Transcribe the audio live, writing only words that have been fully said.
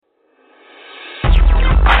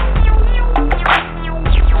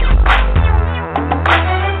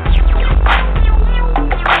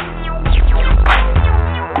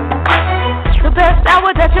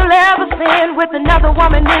with another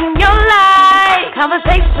woman in your life.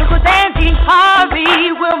 Conversations with Angie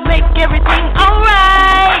Harvey will make everything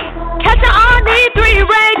alright. Catch her on D3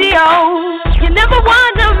 Radio. You never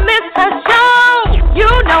want to miss her show. You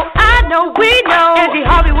know, I know, we know. Angie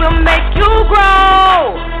Harvey will make you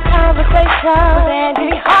grow. Conversation with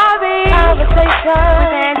Angie Harvey. Conversation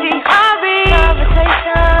with Angie Harvey.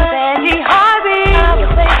 Conversation with Angie Harvey.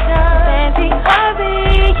 Conversation with Angie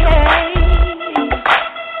Harvey. Yeah.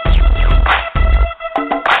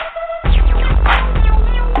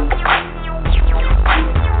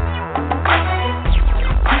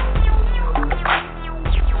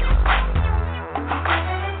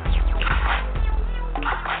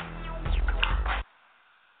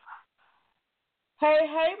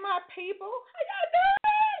 Hey, my people. How y'all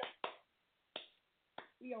doing?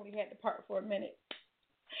 We only had to part for a minute.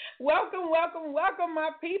 Welcome,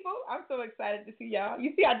 my people. I'm so excited to see y'all.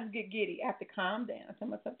 You see, I just get giddy. I have to calm down. I tell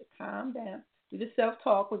myself to calm down. Do the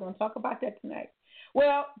self-talk. We're going to talk about that tonight.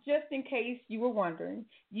 Well, just in case you were wondering,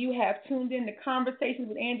 you have tuned in to Conversations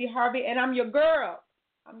with Angie Harvey, and I'm your girl.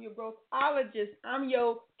 I'm your growthologist. I'm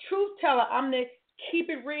your truth teller. I'm the keep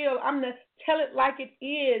it real. I'm the tell it like it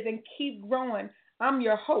is and keep growing. I'm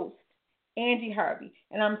your host, Angie Harvey,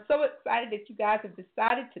 and I'm so excited that you guys have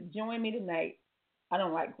decided to join me tonight. I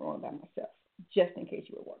don't like growing by myself, just in case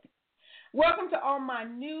you were wondering. Welcome to all my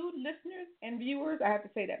new listeners and viewers. I have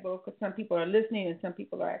to say that both because some people are listening and some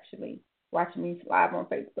people are actually watching me live on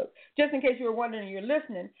Facebook. Just in case you were wondering you're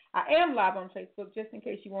listening, I am live on Facebook, just in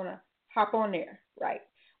case you want to hop on there, right?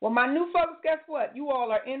 Well, my new folks, guess what? You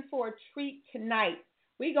all are in for a treat tonight.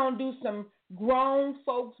 We're going to do some grown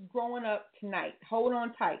folks growing up tonight. Hold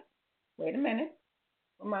on tight. Wait a minute.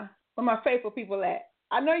 Where my faithful people at?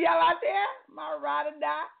 I know y'all out there. My ride or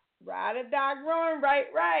die growing,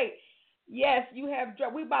 right. Yes, we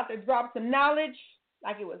about to drop some knowledge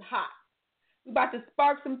like it was hot. We about to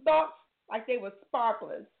spark some thoughts like they were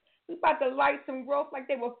sparklers. We about to light some growth like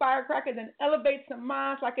they were firecrackers and elevate some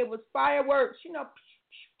minds like it was fireworks. You know,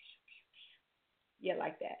 yeah,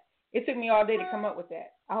 like that. It took me all day to come up with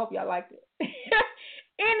that. I hope y'all liked it.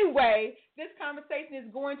 Anyway, this conversation is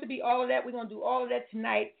going to be all of that. We're going to do all of that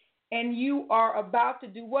tonight. And you are about to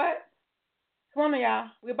do what? Come on, y'all.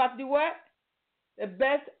 We're about to do what? The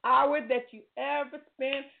best hour that you ever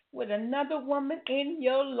spent with another woman in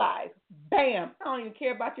your life. Bam. I don't even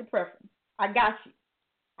care about your preference. I got you.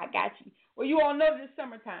 Well, you all know this is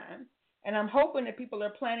summertime, and I'm hoping that people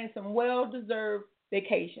are planning some well-deserved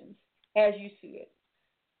vacations, as you see it.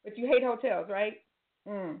 But you hate hotels, right?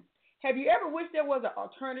 Have you ever wished there was an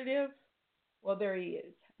alternative? Well, there he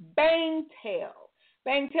is. Bangtail.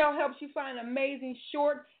 Bangtail helps you find amazing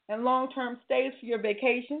short and long-term stays for your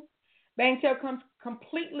vacation. Bangtail comes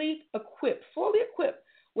completely equipped, fully equipped,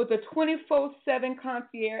 with a 24/7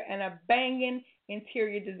 concierge and a banging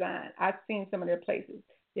interior design. I've seen some of their places.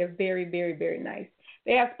 They're very, very, very nice.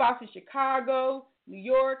 They have spots in Chicago, New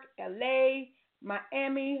York, LA,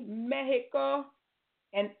 Miami, Mexico,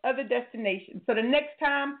 and other destinations. So the next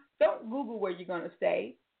time, don't Google where you're going to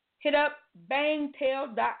stay. Hit up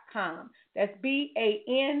bangtail.com. That's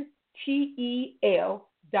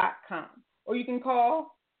BANTEL.com. Or you can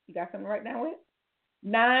call, you got something to write down with?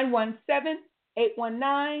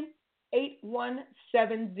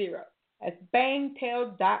 917-819-8170. That's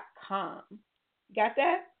bangtail.com. Got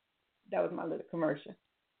that? That was my little commercial.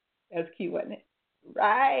 That was cute, wasn't it?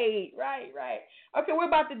 Right. Okay, we're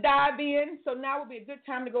about to dive in. So now will be a good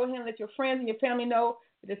time to go ahead and let your friends and your family know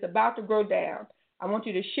that it's about to grow down. I want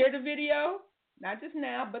you to share the video, not just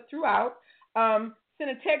now, but throughout.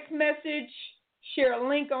 Send a text message, share a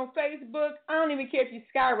link on Facebook. I don't even care if you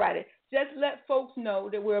skywrite it. Just let folks know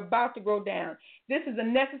that we're about to grow down. This is a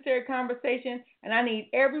necessary conversation, and I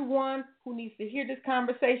need everyone who needs to hear this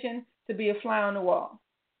conversation to be a fly on the wall.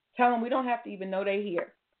 Tell them we don't have to even know they're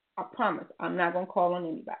here. I promise I'm not going to call on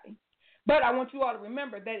anybody. But I want you all to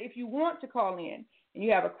remember that if you want to call in and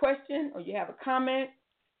you have a question or you have a comment,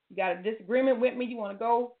 you got a disagreement with me, you want to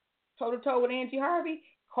go toe-to-toe with Angie Harvey,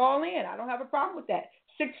 call in. I don't have a problem with that.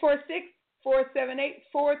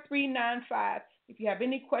 646-478-4395. If you have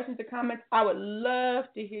any questions or comments, I would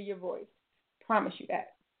love to hear your voice. Promise you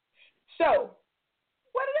that. So,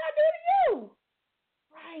 what did I do to you?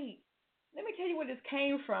 Right. Let me tell you where this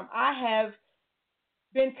came from. I have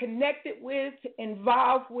been connected with,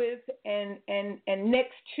 involved with, and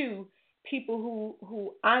next to people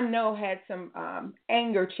who I know had some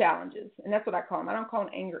anger challenges, and that's what I call them. I don't call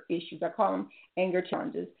them anger issues. I call them anger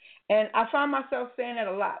challenges. And I find myself saying that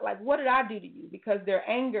a lot, like, what did I do to you? Because their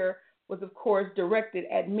anger was, of course, directed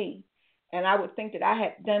at me. And I would think that I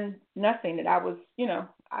had done nothing, that I was,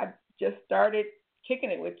 I just started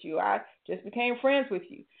kicking it with you. I just became friends with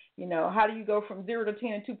you. You know, how do you go from 0 to 10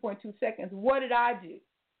 in 2.2 seconds? What did I do?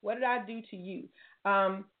 What did I do to you?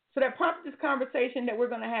 So that prompted this conversation that we're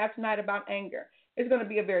going to have tonight about anger. It's going to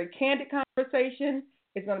be a very candid conversation.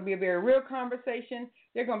 It's going to be a very real conversation.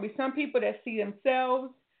 There are going to be some people that see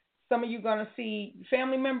themselves. Some of you are going to see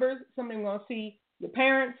family members. Some of you are going to see your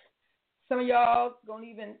parents. Some of y'all going to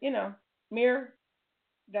even, mirror.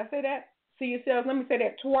 Did I say that? See yourselves. Let me say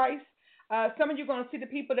that twice. Some of you are going to see the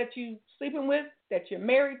people that you're sleeping with, that you're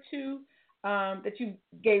married to, that you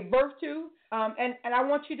gave birth to. And I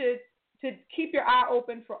want you to keep your eye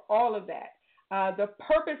open for all of that. The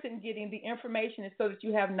purpose in getting the information is so that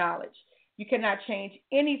you have knowledge. You cannot change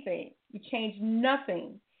anything. You change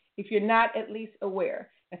nothing if you're not at least aware.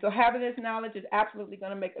 And so having this knowledge is absolutely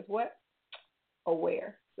going to make us what?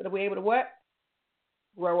 Aware. So that we're able to what?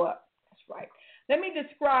 Grow up. That's right. Let me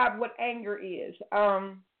describe what anger is.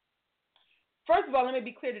 First of all, let me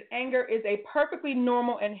be clear that anger is a perfectly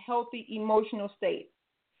normal and healthy emotional state.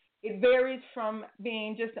 It varies from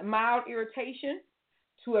being just a mild irritation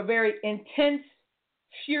to a very intense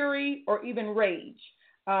fury or even rage.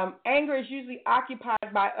 Anger is usually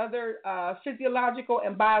occupied by other physiological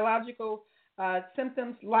and biological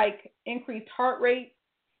symptoms like increased heart rate,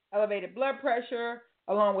 elevated blood pressure,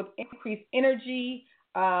 along with increased energy,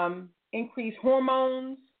 increased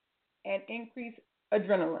hormones, and increased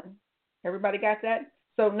adrenaline. Everybody got that?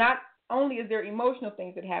 So not only is there emotional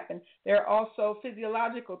things that happen, there are also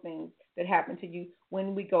physiological things that happen to you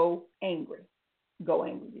when we go angry. Go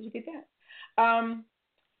angry. Did you get that?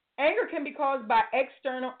 Anger can be caused by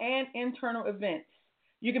external and internal events.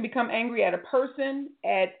 You can become angry at a person,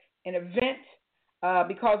 at an event,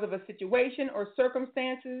 because of a situation or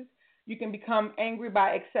circumstances. You can become angry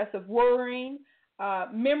by excessive worrying.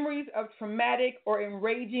 Memories of traumatic or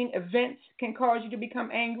enraging events can cause you to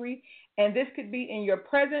become angry. And this could be in your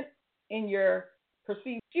present, in your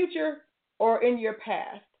perceived future, or in your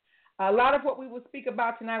past. A lot of what we will speak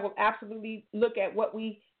about tonight will absolutely look at what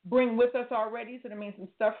we bring with us already. So that means some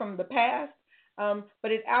stuff from the past.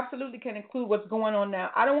 But it absolutely can include what's going on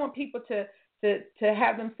now. I don't want people to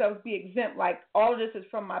have themselves be exempt, like all of this is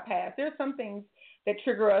from my past. There's some things that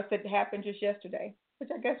trigger us that happened just yesterday, which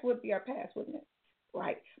I guess would be our past, wouldn't it?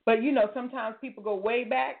 Right. But, sometimes people go way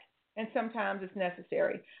back, and sometimes it's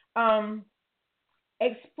necessary.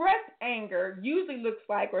 Expressed anger usually looks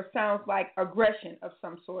like or sounds like aggression of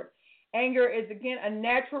some sort. Anger is, again, a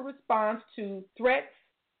natural response to threats,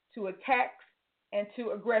 to attacks, and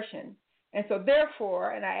to aggression. And so,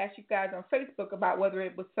 therefore, and I asked you guys on Facebook about whether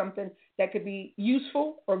it was something that could be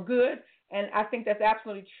useful or good, and I think that's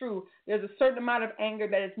absolutely true. There's a certain amount of anger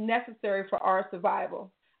that is necessary for our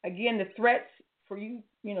survival. Again, the threats for you,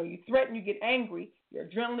 you threaten, you get angry, your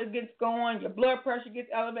adrenaline gets going, your blood pressure gets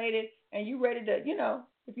elevated, and you're ready to,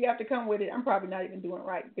 if you have to come with it, I'm probably not even doing it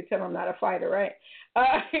right. You can tell I'm not a fighter, right?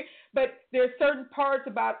 But there's certain parts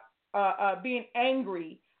about being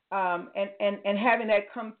angry and having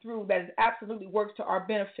that come through that absolutely works to our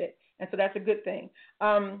benefit, and so that's a good thing.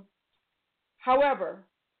 However,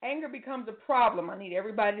 anger becomes a problem. I need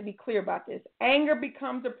everybody to be clear about this. Anger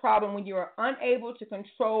becomes a problem when you are unable to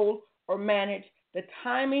control or manage the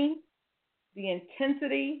timing, the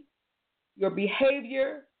intensity, your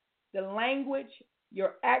behavior, the language,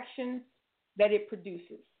 your actions that it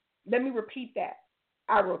produces. Let me repeat that.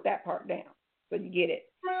 I wrote that part down so you get it.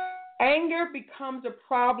 Anger becomes a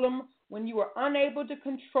problem when you are unable to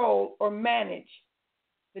control or manage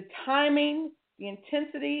the timing, the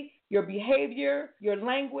intensity, your behavior, your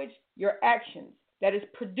language, your actions that is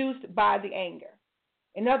produced by the anger.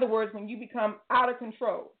 In other words, when you become out of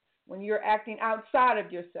control, when you're acting outside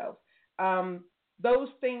of yourself, those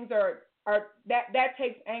things that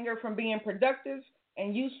takes anger from being productive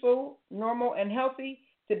and useful, normal and healthy,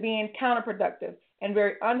 to being counterproductive and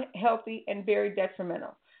very unhealthy and very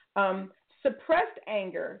detrimental. Suppressed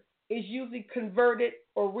anger is usually converted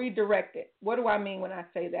or redirected. What do I mean when I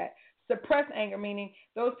say that? Suppressed anger, meaning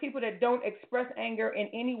those people that don't express anger in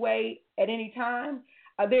any way at any time,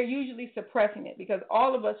 they're usually suppressing it, because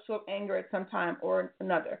all of us feel anger at some time or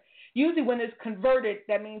another. Usually when it's converted,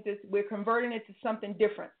 that means we're converting it to something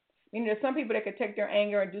different. Meaning there's some people that could take their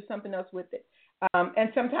anger and do something else with it.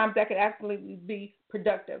 And sometimes that could absolutely be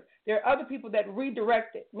productive. There are other people that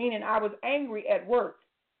redirect it, meaning I was angry at work,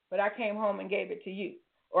 but I came home and gave it to you.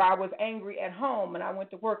 Or I was angry at home and I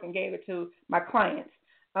went to work and gave it to my clients.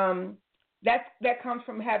 That comes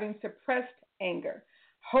from having suppressed anger.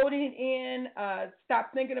 Holding it in,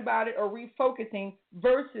 stop thinking about it, or refocusing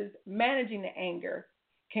versus managing the anger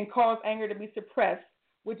can cause anger to be suppressed,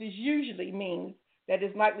 which is usually means that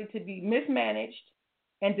it's likely to be mismanaged,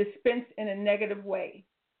 and dispensed in a negative way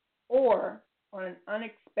or on an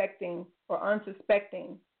unexpected or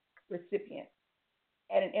unsuspecting recipient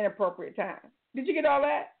at an inappropriate time. Did you get all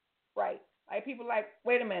that? Right. Like people like,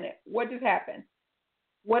 wait a minute, what just happened?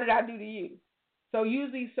 What did I do to you? So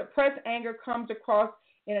usually suppressed anger comes across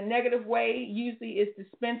in a negative way, usually is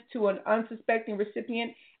dispensed to an unsuspecting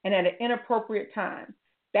recipient and at an inappropriate time.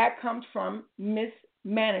 That comes from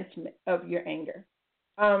mismanagement of your anger.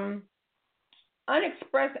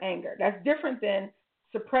 Unexpressed anger, that's different than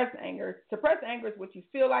suppressed anger. Suppressed anger is what you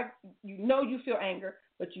feel like, you feel anger,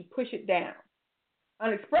 but you push it down.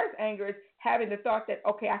 Unexpressed anger is having the thought that,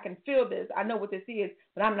 okay, I can feel this, I know what this is,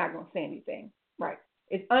 but I'm not going to say anything. Right.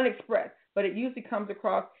 It's unexpressed, but it usually comes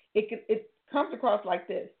across, it comes across like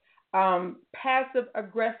this. Passive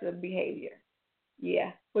aggressive behavior.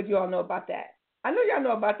 Yeah, what you all know about that? I know y'all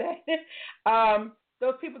know about that.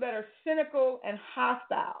 Those people that are cynical and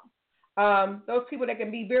hostile. Those people that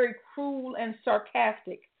can be very cruel and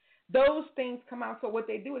sarcastic. Those things come out. So what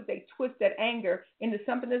they do is they twist that anger into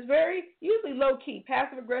something that's very usually low key,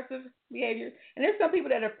 passive aggressive behaviors. And there's some people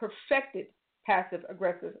that have perfected passive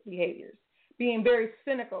aggressive behaviors, being very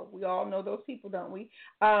cynical. We all know those people, don't we?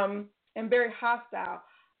 And very hostile.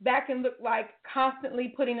 That can look like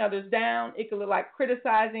constantly putting others down. It can look like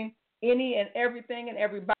criticizing any and everything and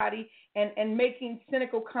everybody and making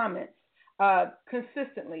cynical comments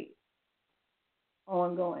consistently,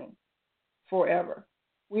 ongoing, forever.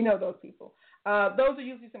 We know those people. Those are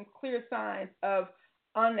usually some clear signs of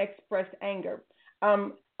unexpressed anger. I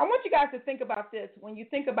want you guys to think about this when you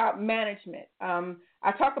think about management.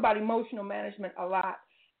 I talk about emotional management a lot,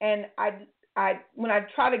 and when I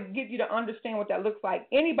try to get you to understand what that looks like,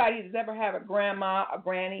 anybody that's ever had a grandma, a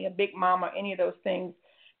granny, a big mama, any of those things,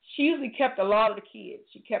 she usually kept a lot of the kids.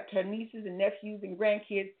 She kept her nieces and nephews and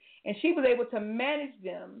grandkids, and she was able to manage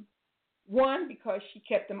them, one, because she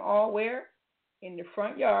kept them all where? In the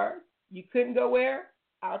front yard. You couldn't go where?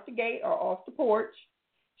 Out the gate or off the porch.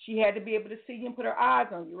 She had to be able to see you and put her eyes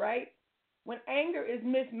on you, right? When anger is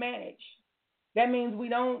mismanaged, that means we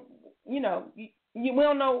don't, we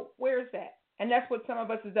don't know where it's at. And that's what some of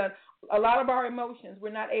us have done. A lot of our emotions we're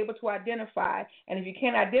not able to identify, and if you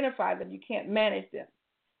can't identify them, you can't manage them.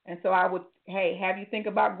 And so I would, have you think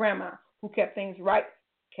about grandma who kept things right,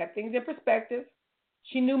 kept things in perspective.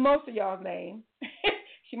 She knew most of y'all's names.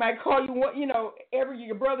 She might call you,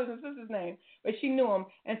 your brothers and sisters' name, but she knew them.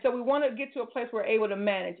 And so we want to get to a place where we're able to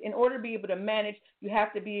manage. In order to be able to manage, you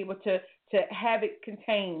have to be able to have it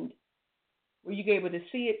contained, where you're able to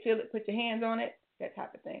see it, feel it, put your hands on it, that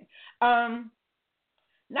type of thing.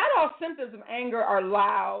 Not all symptoms of anger are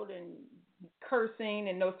loud and cursing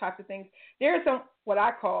and those types of things. There are some, what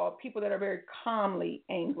I call, people that are very calmly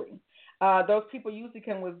angry. Those people usually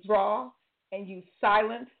can withdraw and use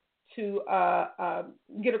silence to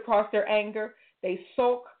get across their anger. They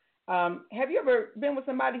sulk. Have you ever been with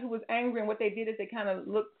somebody who was angry and what they did is they kind of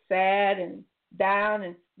looked sad and down,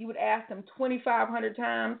 and you would ask them 2,500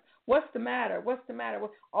 times, what's the matter? What's the matter?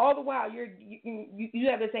 Well, all the while you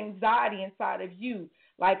have this anxiety inside of you,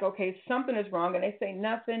 like, okay, something is wrong, and they say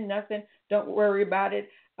nothing, don't worry about it.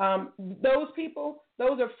 Those people,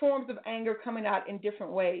 those are forms of anger coming out in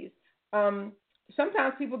different ways.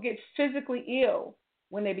 Sometimes people get physically ill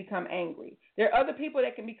when they become angry. There are other people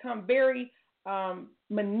that can become very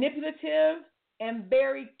manipulative and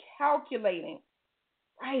very calculating.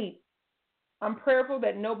 Right. I'm prayerful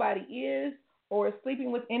that nobody is or is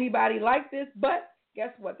sleeping with anybody like this, but guess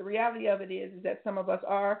what? The reality of it is that some of us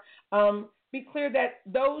are. Be clear that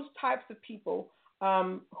those types of people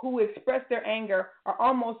who express their anger are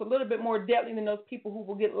almost a little bit more deadly than those people who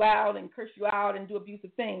will get loud and curse you out and do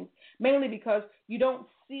abusive things, mainly because you don't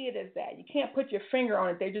see it as that. You can't put your finger on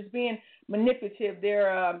it. They're just being manipulative.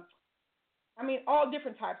 They're, all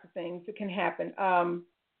different types of things that can happen.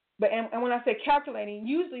 But when I say calculating,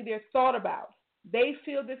 usually they're thought about. They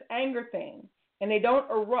feel this anger thing, and they don't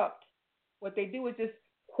erupt. What they do is just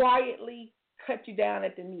quietly cut you down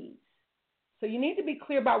at the knees. So you need to be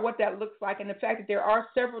clear about what that looks like and the fact that there are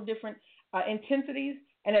several different intensities,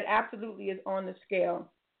 and it absolutely is on the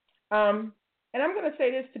scale. And I'm going to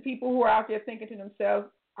say this to people who are out there thinking to themselves,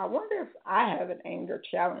 I wonder if I have an anger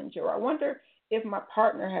challenge, or I wonder if my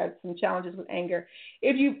partner has some challenges with anger.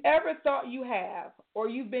 If you've ever thought you have, or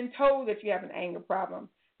you've been told that you have an anger problem,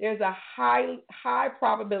 there's a high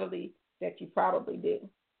probability that you probably do.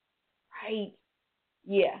 Right?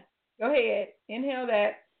 Yeah. Go ahead. Inhale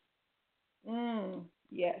that.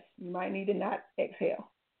 Yes, you might need to not exhale,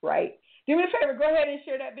 right? Do me a favor, go ahead and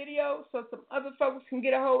share that video so some other folks can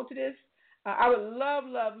get a hold to this. I would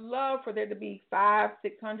love for there to be 500,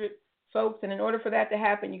 600, folks. And in order for that to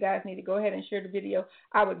happen, you guys need to go ahead and share the video.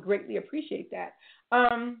 I would greatly appreciate that.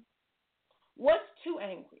 What's too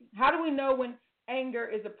angry? How do we know when anger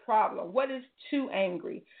is a problem? What is too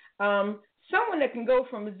angry? Someone that can go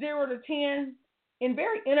from 0 to 10 in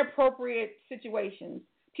very inappropriate situations.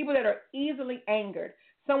 People that are easily angered.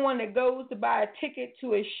 Someone that goes to buy a ticket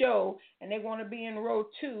to a show and they want to be in row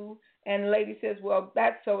 2, and the lady says, well,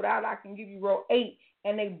 that's sold out. I can give you row 8,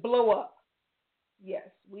 and they blow up. Yes,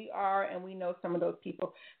 we are, and we know some of those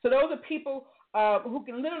people. So those are people who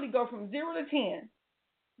can literally go from 0 to 10,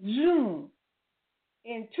 zoom,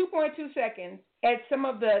 in 2.2 seconds at some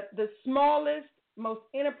of the smallest, most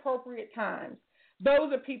inappropriate times.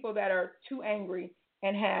 Those are people that are too angry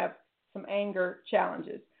and have some anger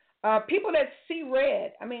challenges. People that see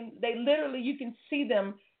red, I mean, they literally, you can see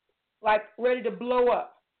them like ready to blow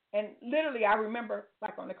up. And literally, I remember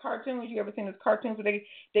like on the cartoons, you ever seen those cartoons where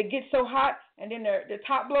they get so hot and then their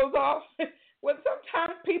top blows off? Well,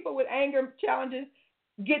 sometimes people with anger challenges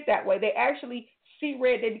get that way. They actually see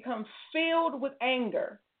red. They become filled with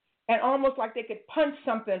anger and almost like they could punch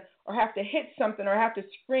something or have to hit something or have to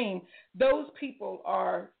scream. Those people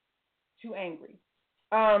are too angry.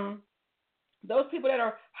 Those people that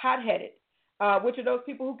are hot-headed, which are those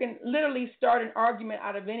people who can literally start an argument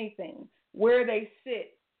out of anything, where they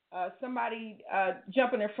sit, somebody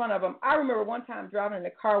jumping in front of them. I remember one time driving in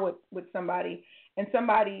a car with somebody, and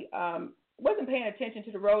somebody wasn't paying attention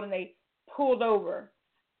to the road, and they pulled over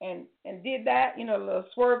and did that, you know, the little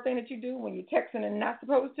swerve thing that you do when you're texting and not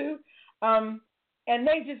supposed to. And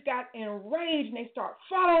they just got enraged, and they start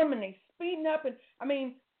following them, and they speeding up. And, I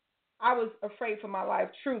mean, I was afraid for my life,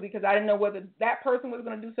 truly, because I didn't know whether that person was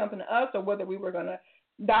going to do something to us or whether we were going to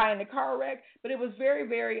die in the car wreck. But it was very,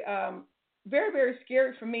 very, very, very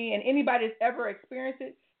scary for me. And anybody that's ever experienced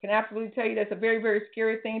it can absolutely tell you that's a very, very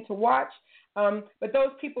scary thing to watch. But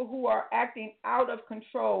those people who are acting out of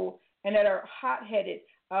control and that are hot-headed,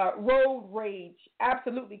 road rage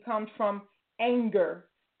absolutely comes from anger.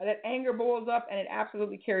 That anger boils up and it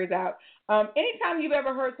absolutely carries out. Anytime you've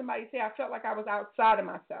ever heard somebody say, I felt like I was outside of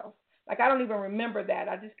myself. Like, I don't even remember that.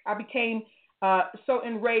 I became so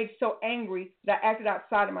enraged, so angry that I acted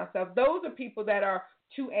outside of myself. Those are people that are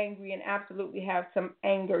too angry and absolutely have some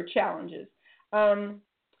anger challenges.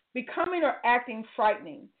 Becoming or acting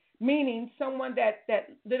frightening, meaning someone that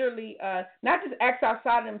literally not just acts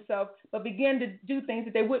outside of themselves, but begin to do things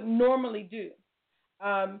that they wouldn't normally do.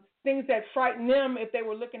 Things that frighten them if they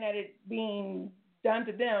were looking at it being done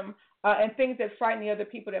to them, and things that frighten the other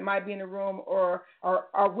people that might be in the room or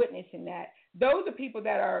are witnessing that. Those are people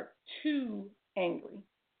that are too angry.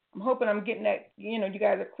 I'm hoping I'm getting that, you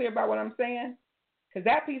guys are clear about what I'm saying, because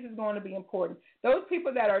that piece is going to be important. Those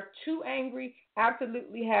people that are too angry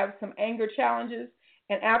absolutely have some anger challenges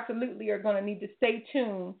and absolutely are going to need to stay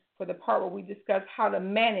tuned for the part where we discuss how to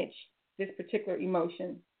manage this particular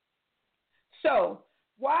emotion. So,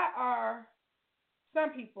 why are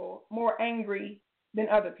some people more angry than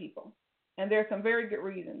other people? And there are some very good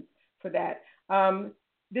reasons for that.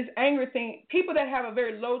 This anger thing, people that have a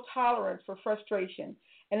very low tolerance for frustration,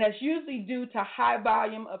 and that's usually due to high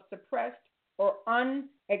volume of suppressed or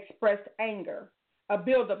unexpressed anger, a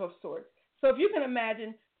buildup of sorts. So if you can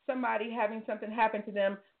imagine somebody having something happen to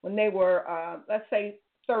them when they were, let's say,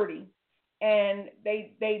 30, and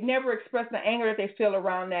they never expressed the anger that they feel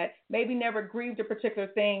around that, maybe never grieved a particular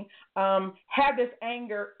thing, have this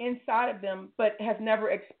anger inside of them, but has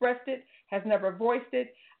never expressed it, has never voiced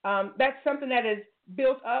it. That's something that is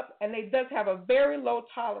built up, and they does have a very low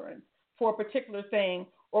tolerance for a particular thing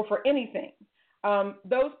or for anything.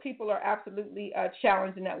 Those people are absolutely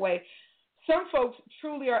challenged in that way. Some folks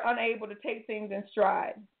truly are unable to take things in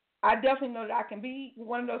stride. I definitely know that I can be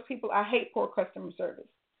one of those people. I hate poor customer service,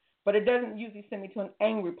 but it doesn't usually send me to an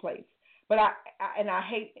angry place. But I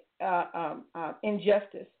hate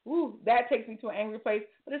injustice. Ooh, that takes me to an angry place,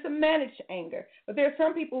 but it's a managed anger. But there are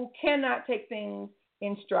some people who cannot take things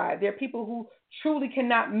in stride. There are people who truly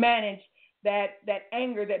cannot manage that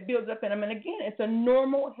anger that builds up in them. And again, it's a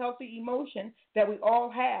normal, healthy emotion that we all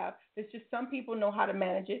have. It's just some people know how to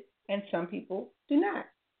manage it and some people do not.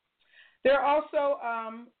 There are also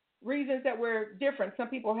reasons that we're different. Some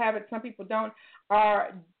people have it, some people don't,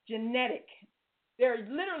 are genetic. There are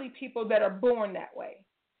literally people that are born that way.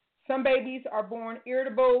 Some babies are born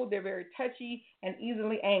irritable, they're very touchy, and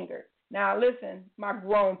easily angered. Now listen, my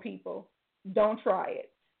grown people, don't try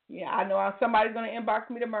it. Yeah, I know somebody's going to inbox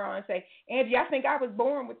me tomorrow and say, Angie, I think I was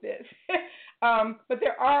born with this. But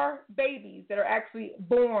there are babies that are actually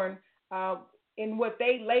born in what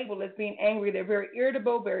they label as being angry. They're very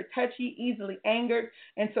irritable, very touchy, easily angered.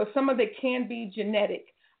 And so some of it can be genetic.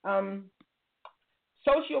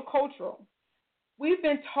 Sociocultural. We've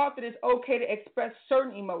been taught that it's okay to express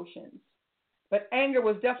certain emotions, but anger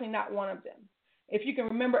was definitely not one of them. If you can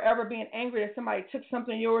remember ever being angry that somebody took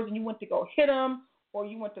something of yours and you went to go hit them, or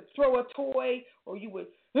you went to throw a toy, or you would,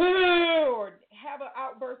 or have an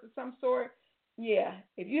outburst of some sort, yeah,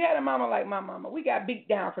 if you had a mama like my mama, we got beat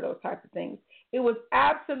down for those types of things. It was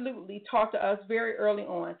absolutely taught to us very early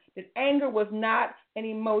on that anger was not an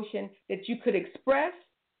emotion that you could express,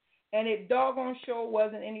 and it doggone sure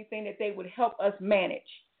wasn't anything that they would help us manage.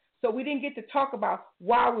 So we didn't get to talk about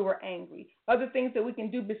why we were angry, other things that we can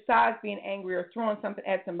do besides being angry or throwing something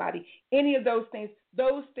at somebody. Any of those things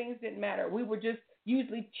didn't matter. We were just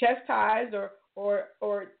usually chastised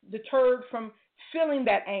or deterred from feeling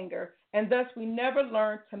that anger, and thus we never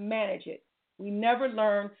learned to manage it. We never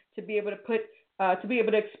learned to be able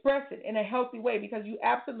to express it in a healthy way, because you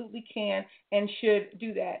absolutely can and should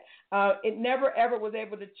do that. It never ever was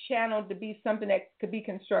able to channel to be something that could be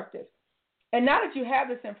constructive. And now that you have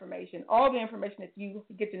this information, all the information that you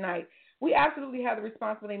get tonight, we absolutely have the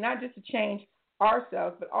responsibility not just to change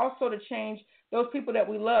ourselves, but also to change those people that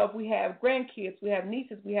we love. We have grandkids, we have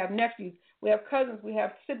nieces, we have nephews, we have cousins, we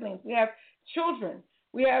have siblings, we have children,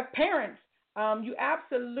 we have parents. You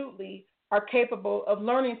absolutely are capable of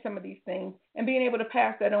learning some of these things and being able to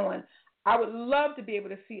pass that on. I would love to be able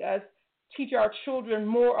to see us teach our children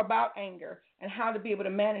more about anger and how to be able to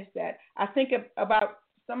manage that. I think about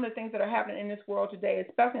some of the things that are happening in this world today,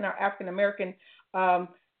 especially in our African American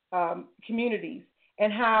communities,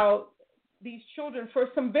 and how these children, for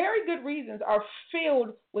some very good reasons, are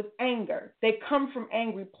filled with anger. They come from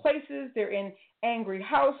angry places. They're in angry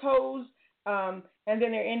households, and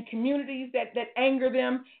then they're in communities that anger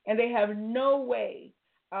them, and they have no way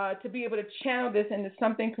to be able to channel this into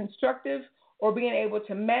something constructive or being able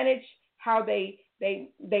to manage how they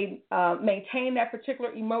maintain that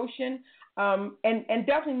particular emotion, and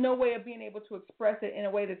definitely no way of being able to express it in a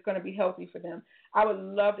way that's going to be healthy for them. I would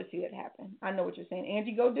love to see it happen. I know what you're saying.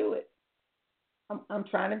 Angie, go do it. I'm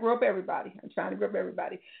trying to grow up everybody.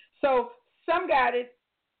 So some got it,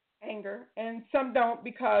 anger, and some don't,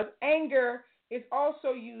 because anger is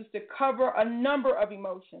also used to cover a number of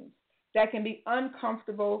emotions that can be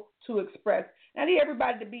uncomfortable to express. And I need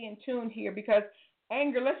everybody to be in tune here, because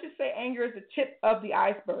anger, let's just say anger is the tip of the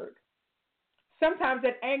iceberg. Sometimes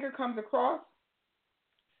that anger comes across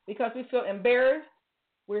because we feel embarrassed,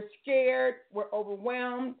 we're scared, we're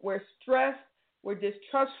overwhelmed, we're stressed, we're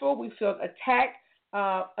distrustful, we feel attacked,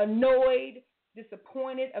 annoyed,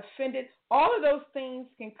 disappointed, offended. All of those things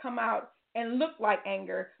can come out and look like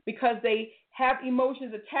anger because they have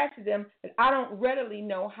emotions attached to them that I don't readily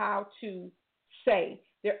know how to say.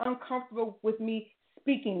 They're uncomfortable with me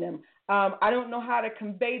speaking them. I don't know how to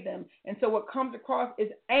convey them. And so what comes across is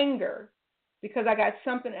anger because I got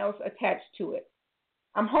something else attached to it.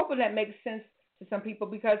 I'm hoping that makes sense to some people,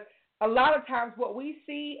 because a lot of times what we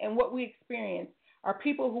see and what we experience are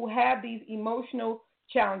people who have these emotional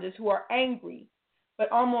challenges, who are angry,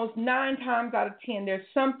 but almost 9 times out of 10, there's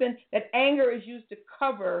something that anger is used to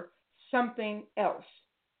cover something else.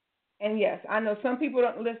 And yes, I know some people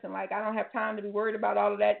don't listen, like I don't have time to be worried about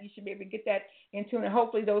all of that. You should be able to get that in tune, and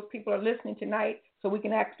hopefully those people are listening tonight so we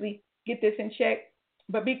can actually get this in check.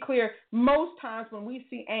 But be clear, most times when we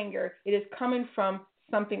see anger, it is coming from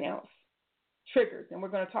something else. Triggers, and we're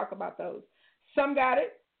going to talk about those. Some got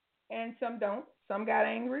it and some don't. Some got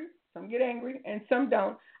angry, some get angry, and some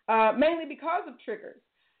don't, mainly because of triggers.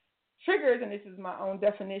 Triggers, and this is my own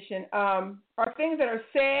definition, are things that are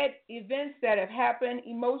said, events that have happened,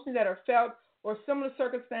 emotions that are felt, or similar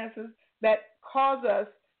circumstances that cause us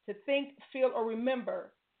to think, feel, or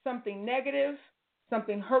remember something negative,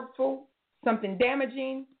 something hurtful, something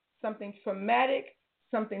damaging, something traumatic,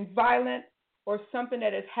 something violent, or something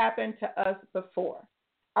that has happened to us before.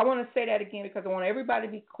 I want to say that again because I want everybody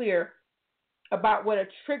to be clear about what a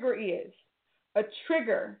trigger is. A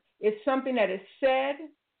trigger is something that is said,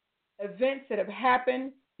 events that have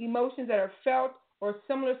happened, emotions that are felt, or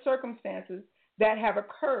similar circumstances that have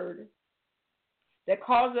occurred that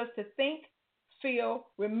cause us to think, feel,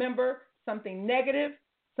 remember something negative,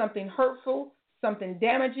 something hurtful, something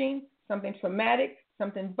damaging, something traumatic,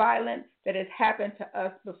 something violent that has happened to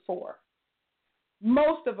us before.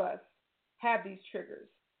 Most of us have these triggers,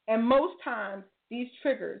 and most times these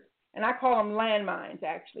triggers, and I call them landmines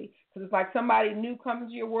actually, because it's like somebody new comes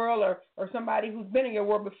into your world, or somebody who's been in your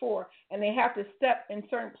world before, and they have to step in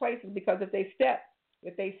certain places, because if they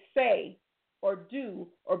say or do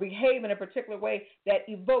or behave in a particular way that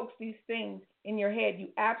evokes these things in your head, you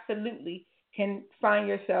absolutely can find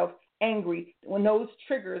yourself angry when those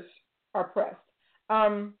triggers are pressed.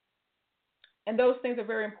 And those things are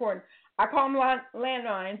very important. I call them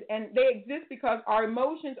landmines, and they exist because our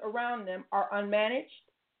emotions around them are unmanaged,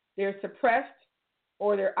 they're suppressed,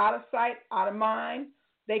 or they're out of sight, out of mind.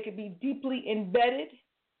 They could be deeply embedded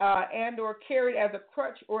and or carried as a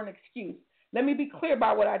crutch or an excuse. Let me be clear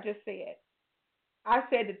about what I just said. I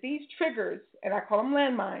said that these triggers, and I call them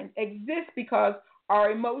landmines, exist because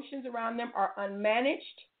our emotions around them are unmanaged,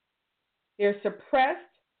 they're suppressed.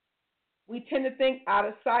 We tend to think out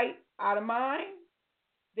of sight, out of mind.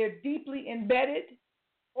 They're deeply embedded,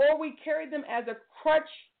 or we carry them as a crutch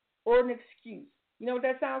or an excuse. You know what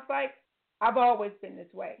that sounds like? I've always been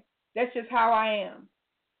this way. That's just how I am.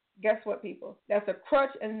 Guess what, people? That's a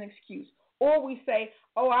crutch and an excuse. Or we say,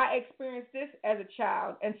 oh, I experienced this as a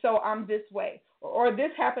child, and so I'm this way. Or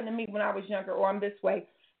this happened to me when I was younger, or I'm this way.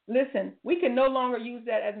 Listen, we can no longer use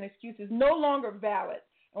that as an excuse. It's no longer valid.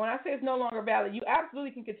 And when I say it's no longer valid, you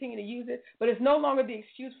absolutely can continue to use it, but it's no longer the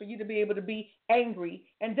excuse for you to be able to be angry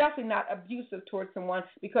and definitely not abusive towards someone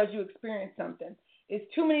because you experienced something. It's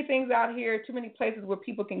too many things out here, too many places where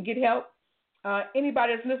people can get help.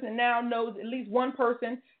 Anybody that's listening now knows at least one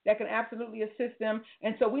person that can absolutely assist them.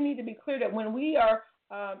 And so we need to be clear that when we are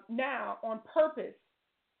now on purpose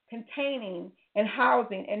containing and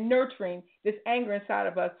housing and nurturing this anger inside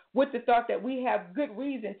of us with the thought that we have good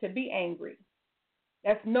reason to be angry,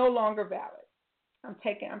 that's no longer valid. I'm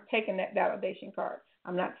taking that validation card.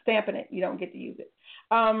 I'm not stamping it. You don't get to use it.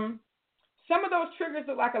 Some of those triggers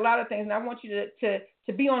are like a lot of things, and I want you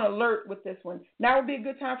to be on alert with this one. Now would be a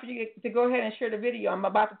good time for you to go ahead and share the video. I'm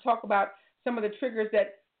about to talk about some of the triggers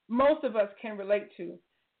that most of us can relate to.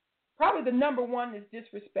 Probably the number one is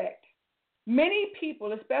disrespect. Many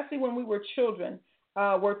people, especially when we were children,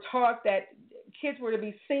 were taught that kids were to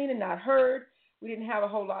be seen and not heard. We didn't have a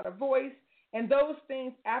whole lot of voice. And those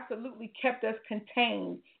things absolutely kept us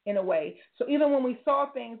contained in a way. So even when we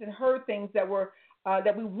saw things and heard things that were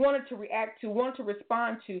that we wanted to react to, wanted to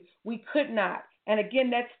respond to, we could not. And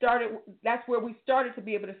again, that's where we started to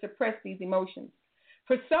be able to suppress these emotions.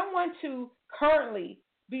 For someone to currently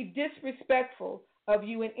be disrespectful of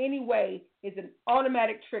you in any way is an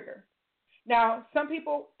automatic trigger. Now, some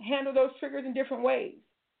people handle those triggers in different ways,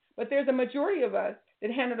 but there's a majority of us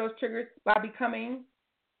that handle those triggers by becoming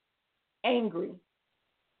angry.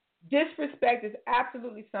 Disrespect is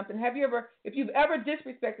absolutely something. If you've ever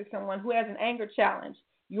disrespected someone who has an anger challenge,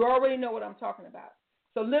 you already know what I'm talking about.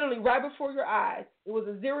 So literally right before your eyes, it was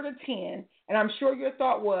a 0 to 10, and I'm sure your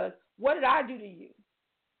thought was, what did I do to you?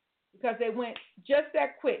 Because they went just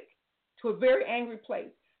that quick to a very angry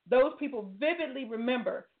place. Those people vividly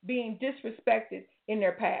remember being disrespected in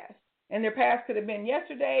their past. And their past could have been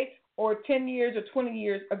yesterday or 10 years or 20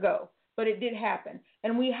 years ago. But it did happen.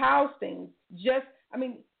 And we house things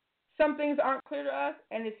some things aren't clear to us,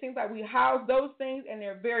 and it seems like we house those things, and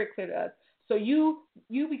they're very clear to us. So you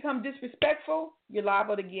become disrespectful, you're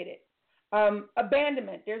liable to get it.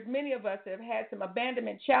 Abandonment. There's many of us that have had some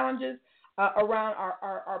abandonment challenges around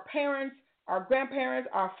our parents, our grandparents,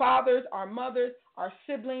 our fathers, our mothers, our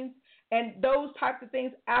siblings, and those types of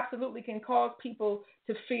things absolutely can cause people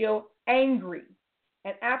to feel angry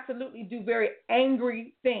and absolutely do very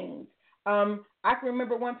angry things. I can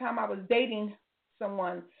remember one time I was dating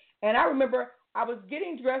someone, and I remember I was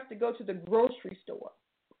getting dressed to go to the grocery store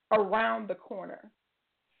around the corner.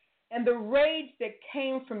 And the rage that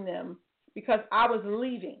came from them because I was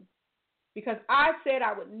leaving, because I said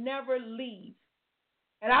I would never leave.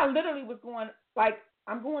 And I literally was going, like,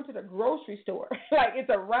 I'm going to the grocery store. Like,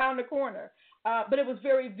 it's around the corner. But it was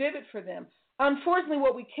very vivid for them. Unfortunately,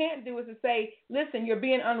 what we can't do is to say, listen, you're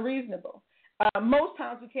being unreasonable. Most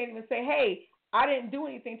times we can't even say, hey, I didn't do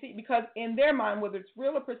anything to you, because in their mind, whether it's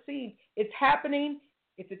real or perceived, it's happening,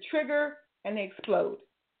 it's a trigger, and they explode.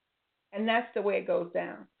 And that's the way it goes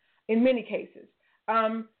down in many cases.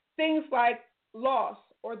 Things like loss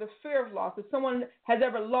or the fear of loss. If someone has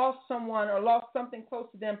ever lost someone or lost something close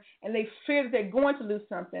to them and they fear that they're going to lose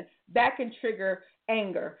something, that can trigger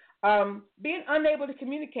anger. Being unable to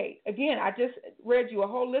communicate. Again, I just read you a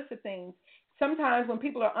whole list of things. Sometimes when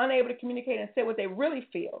people are unable to communicate and say what they really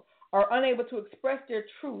feel, or unable to express their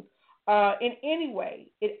truth in any way,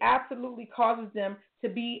 it absolutely causes them to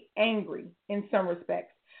be angry in some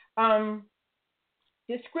respects.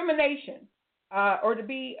 Discrimination, or to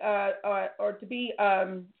be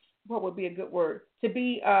what would be a good word? To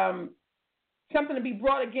be something to be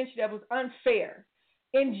brought against you that was unfair,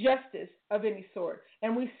 injustice of any sort,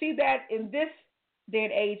 and we see that in this day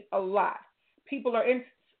and age a lot. People are in.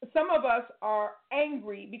 Some of us are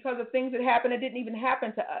angry because of things that happened that didn't even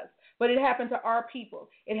happen to us, but it happened to our people.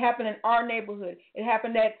 It happened in our neighborhood. It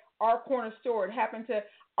happened at our corner store. It happened to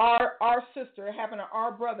our sister, it happened to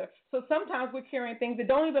our brother. So sometimes we're carrying things that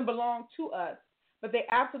don't even belong to us, but they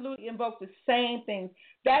absolutely invoke the same things.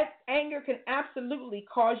 That anger can absolutely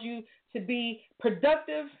cause you to be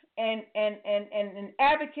productive and an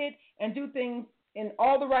advocate and do things in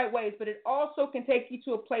all the right ways, but it also can take you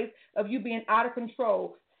to a place of you being out of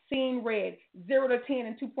control, seeing red, 0 to 10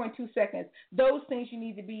 in 2.2 seconds. Those things you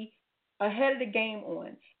need to be ahead of the game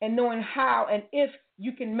on and knowing how and if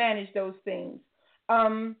you can manage those things.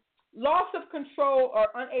 Loss of control or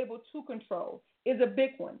unable to control is a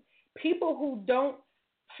big one. People who don't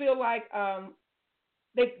feel like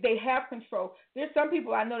they have control. There's some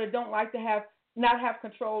people I know that don't like to not have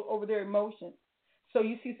control over their emotions. So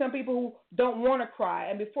you see some people who don't want to cry,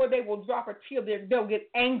 and before they will drop a tear, they'll get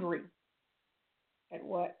angry. At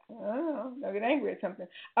what? I don't know. They'll get angry at something.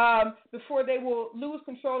 Before they will lose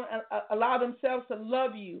control and allow themselves to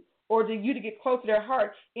love you or to you to get close to their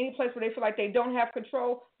heart, any place where they feel like they don't have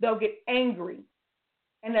control, they'll get angry.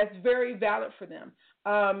 And that's very valid for them.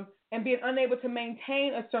 And being unable to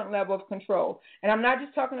maintain a certain level of control. And I'm not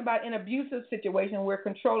just talking about an abusive situation where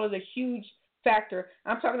control is a huge factor.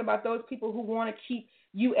 I'm talking about those people who want to keep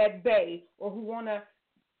you at bay or who want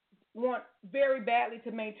very badly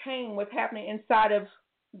to maintain what's happening inside of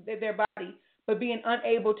their body, but being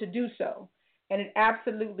unable to do so. And it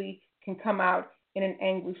absolutely can come out in an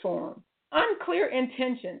angry form. Unclear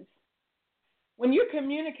intentions. When you're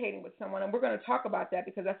communicating with someone, and we're going to talk about that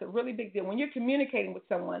because that's a really big deal. When you're communicating with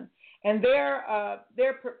someone and their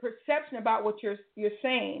perception about what you're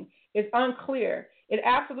saying is unclear, it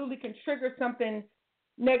absolutely can trigger something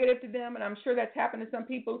negative to them, and I'm sure that's happened to some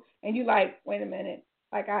people, and you like, wait a minute,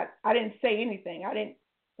 like I didn't say anything.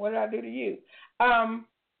 What did I do to you?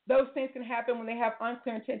 Those things can happen when they have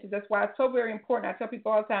unclear intentions. That's why it's so very important. I tell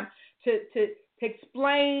people all the time to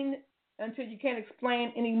explain until you can't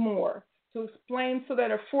explain anymore, to explain so that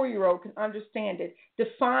a 4-year-old can understand it.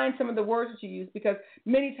 Define some of the words that you use because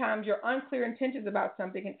many times your unclear intentions about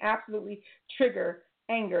something can absolutely trigger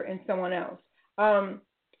anger in someone else.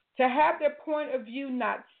 To have their point of view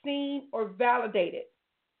not seen or validated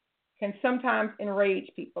can sometimes enrage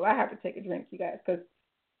people. I have to take a drink, you guys, because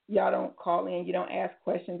y'all don't call in, you don't ask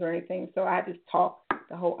questions or anything, so I just talk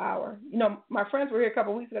the whole hour. You know, my friends were here a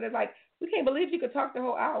couple of weeks ago. They're like, we can't believe you could talk the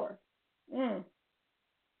whole hour.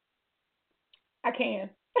 I can.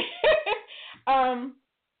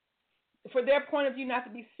 For their point of view not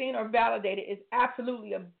to be seen or validated is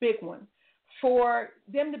absolutely a big one. For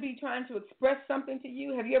them to be trying to express something to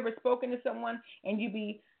you, have you ever spoken to someone and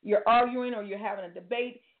you're arguing or you're having a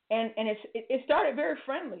debate and it started very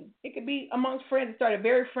friendly. It could be amongst friends. It started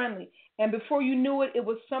very friendly. And before you knew it, it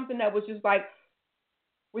was something that was just like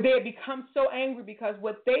where they had become so angry because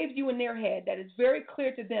what they view in their head that is very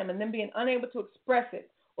clear to them and them being unable to express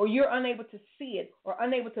it or you're unable to see it or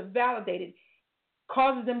unable to validate it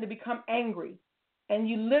causes them to become angry. And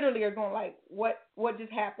you literally are going like, what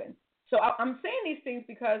just happened? So I'm saying these things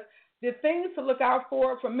because the things to look out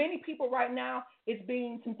for many people right now,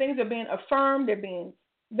 some things are being affirmed, they're being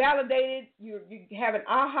validated, you have an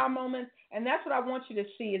aha moment, and that's what I want you to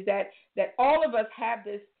see is that all of us have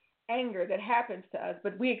this anger that happens to us,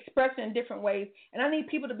 but we express it in different ways, and I need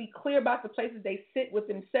people to be clear about the places they sit with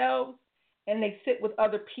themselves and they sit with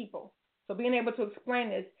other people. So being able to explain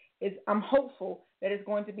this I'm hopeful that it's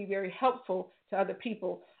going to be very helpful to other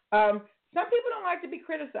people. Some people don't like to be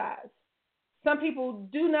criticized. Some people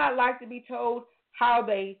do not like to be told how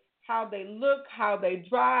they look, how they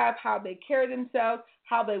drive, how they carry themselves,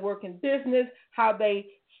 how they work in business, how they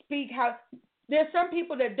speak. There's some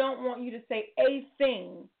people that don't want you to say a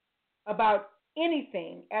thing about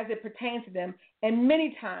anything as it pertains to them, and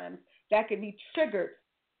many times that can be triggered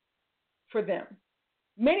for them.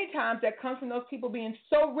 Many times that comes from those people being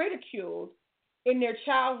so ridiculed in their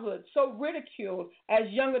childhood, so ridiculed as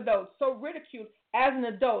young adults, so ridiculed as an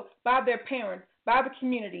adult by their parents, by the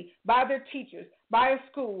community, by their teachers, by a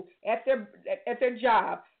school, at their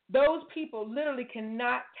job. Those people literally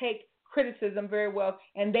cannot take criticism very well,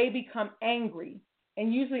 and they become angry,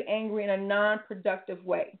 and usually angry in a non-productive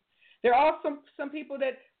way. There are also some people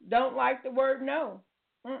that don't like the word no.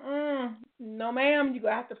 No, ma'am. You're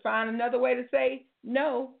going to have to find another way to say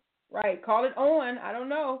no. Right. Call it on. I don't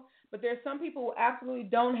know. But there's some people who absolutely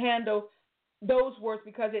don't handle those words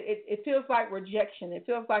because it feels like rejection. It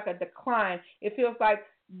feels like a decline. It feels like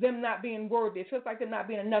them not being worthy. It feels like them not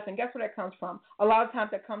being enough. And guess where that comes from? A lot of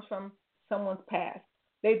times that comes from someone's past.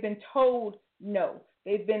 They've been told no.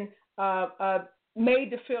 They've been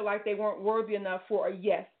made to feel like they weren't worthy enough for a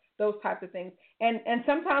yes. Those types of things. And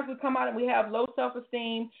sometimes we come out and we have low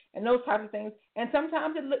self-esteem and those types of things. And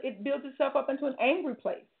sometimes it builds itself up into an angry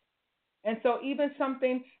place. And so even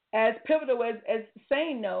something as pivotal as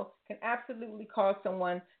saying no can absolutely cause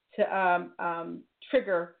someone to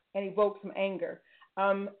trigger and evoke some anger.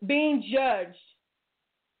 Being judged,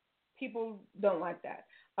 people don't like that.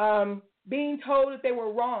 Being told that they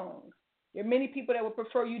were wrong. There are many people that would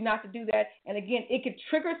prefer you not to do that. And again, it could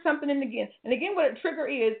trigger something. And again, what a trigger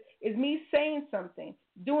is me saying something,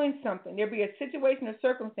 doing something. There'll be a situation or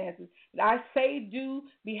circumstances that I say, do,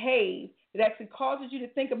 behave that actually causes you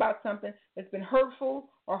to think about something that's been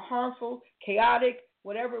hurtful or harmful, chaotic,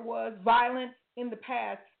 whatever it was, violent in the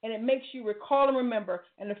past. And it makes you recall and remember.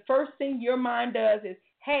 And the first thing your mind does is,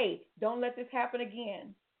 hey, don't let this happen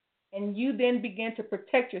again. And you then begin to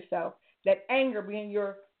protect yourself. That anger being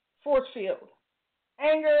your force field.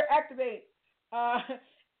 Anger, activate.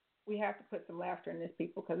 We have to put some laughter in this,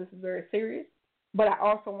 people, because this is very serious. But I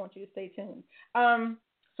also want you to stay tuned.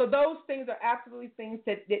 So those things are absolutely things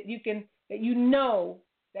that you know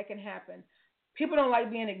that can happen. People don't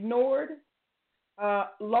like being ignored.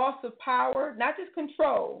 Loss of power, not just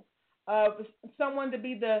control. Someone to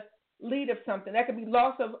be the lead of something. That could be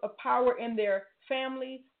loss of power in their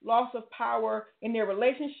family, loss of power in their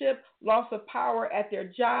relationship, loss of power at their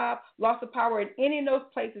job, loss of power in any of those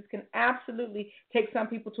places can absolutely take some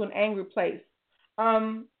people to an angry place.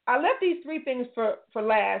 I left these three things for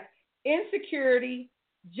last: insecurity,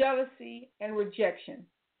 jealousy, and rejection.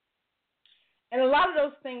 And a lot of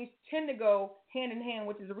those things tend to go hand in hand,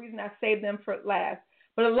 which is the reason I saved them for last.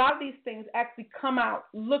 But a lot of these things actually come out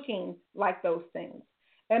looking like those things.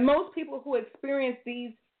 And most people who experience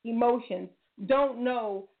these emotions don't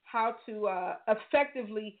know how to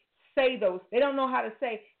effectively say those. They don't know how to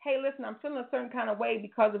say, hey, listen, I'm feeling a certain kind of way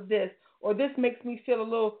because of this, or this makes me feel a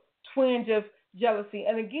little twinge of jealousy.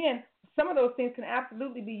 And again, some of those things can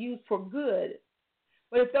absolutely be used for good.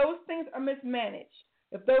 But if those things are mismanaged,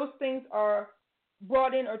 if those things are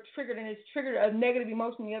brought in or triggered, and it's triggered a negative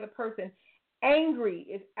emotion in the other person, angry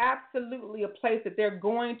is absolutely a place that they're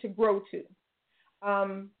going to grow to.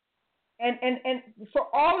 And for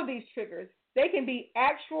all of these triggers, they can be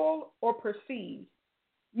actual or perceived.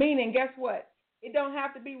 Meaning, guess what? It don't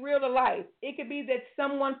have to be real to life. It could be that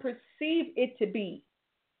someone perceived it to be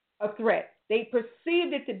a threat. They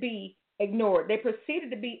perceived it to be ignored. They perceived it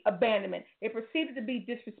to be abandonment. They perceived it to be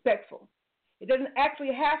disrespectful. It doesn't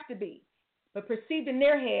actually have to be, but perceived in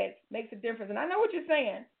their head makes a difference. And I know what you're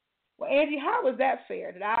saying. Well, Angie, how is that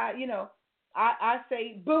fair? That I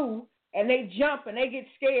say boo, and they jump and they get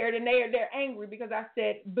scared and they're angry because I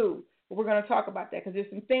said boo. But we're going to talk about that because there's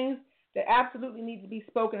some things that absolutely need to be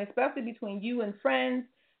spoken, especially between you and friends,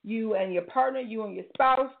 you and your partner, you and your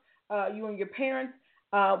spouse, you and your parents.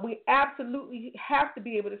 We absolutely have to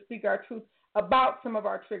be able to speak our truth about some of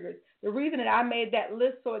our triggers. The reason that I made that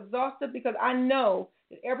list so exhaustive because I know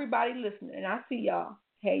that everybody listening, and I see y'all,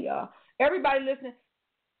 hey y'all, everybody listening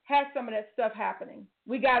has some of that stuff happening.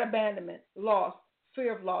 We got abandonment, loss,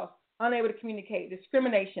 fear of loss, unable to communicate,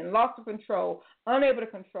 discrimination, loss of control, unable to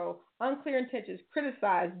control, unclear intentions,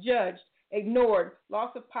 criticized, judged, ignored,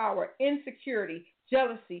 loss of power, insecurity,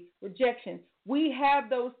 jealousy, rejection. We have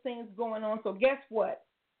those things going on. So guess what?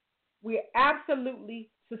 We're absolutely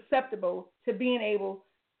susceptible to being able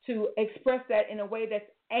to express that in a way that's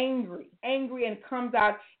angry and comes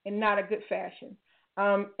out in not a good fashion.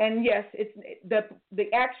 And yes, it's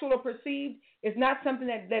the actual or perceived is not something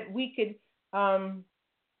that we could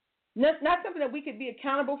not something that we could be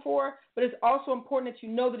accountable for, but it's also important that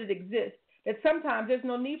you know that it exists. That sometimes there's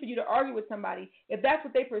no need for you to argue with somebody. If that's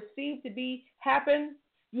what they perceive to be happen,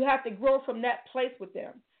 you have to grow from that place with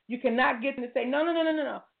them. You cannot get them to say,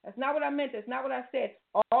 no. That's not what I meant. That's not what I said.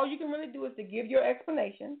 All you can really do is to give your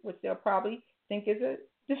explanation, which they'll probably think is a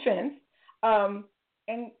defense,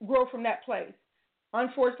 and grow from that place.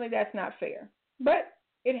 Unfortunately, that's not fair, but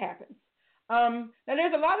it happens. Now,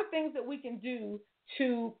 there's a lot of things that we can do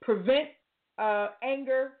to prevent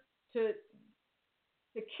anger, to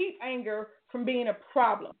keep anger from being a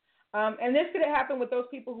problem. And this could happen with those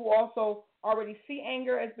people who also already see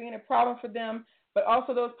anger as being a problem for them, but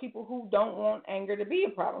also those people who don't want anger to be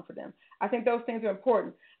a problem for them. I think those things are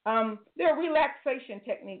important. There are relaxation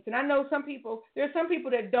techniques, and I know there are some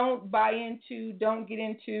people that don't get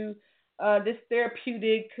into this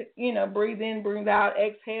therapeutic, breathe in, breathe out,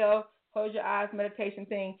 exhale, close your eyes, meditation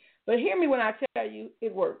thing. But hear me when I tell you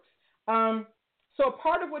it works. So a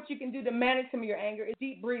part of what you can do to manage some of your anger is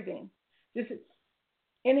deep breathing. This is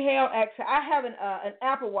inhale, exhale. I have an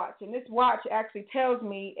Apple Watch, and this watch actually tells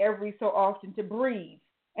me every so often to breathe.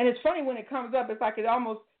 And it's funny when it comes up, it's like it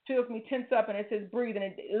almost feels me tense up, and it says breathe, and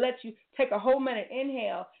it lets you take a whole minute,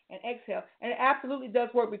 inhale and exhale. And it absolutely does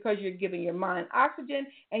work because you're giving your mind oxygen,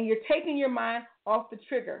 and you're taking your mind off the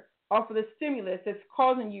trigger. off of the stimulus that's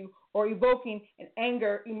causing you or evoking an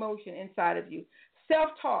anger emotion inside of you.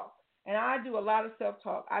 Self-talk, and I do a lot of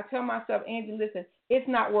self-talk. I tell myself, Angie, listen, it's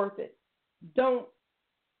not worth it. Don't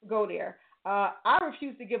go there. I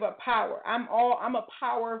refuse to give up power. I'm a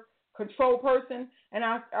power control person, and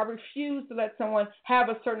I refuse to let someone have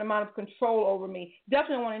a certain amount of control over me.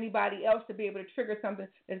 Definitely don't want anybody else to be able to trigger something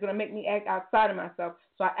that's going to make me act outside of myself.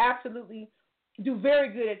 So I absolutely do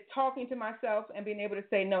very good at talking to myself and being able to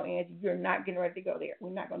say, no, Angie, you're not getting ready to go there.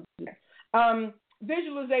 We're not going to do that.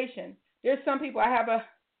 Visualization. There's some people, I have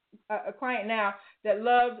a client now that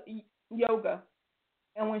loves yoga.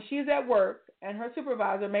 And when she's at work and her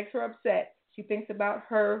supervisor makes her upset, she thinks about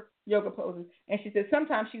her yoga poses. And she says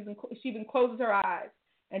sometimes she even closes her eyes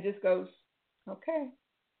and just goes, okay,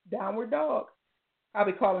 downward dog.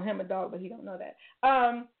 Probably calling him a dog, but he don't know that.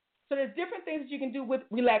 So there's different things that you can do with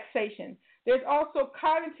relaxation. There's also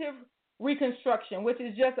cognitive reconstruction, which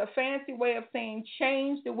is just a fancy way of saying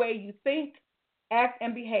change the way you think, act,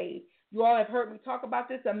 and behave. You all have heard me talk about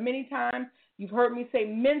this many times. You've heard me say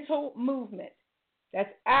mental movement. That's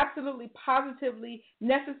absolutely positively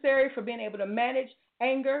necessary for being able to manage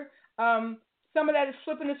anger. Some of that is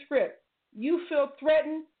flipping the script. You feel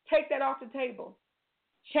threatened, take that off the table.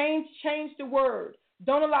 Change the word.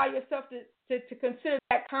 Don't allow yourself to consider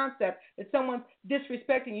that concept that someone's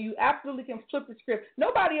disrespecting you. You absolutely can flip the script.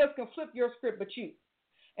 Nobody else can flip your script but you.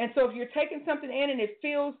 And so if you're taking something in and it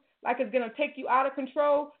feels like it's going to take you out of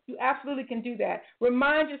control, you absolutely can do that.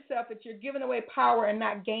 Remind yourself that you're giving away power and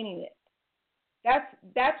not gaining it.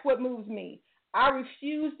 That's what moves me. I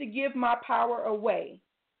refuse to give my power away,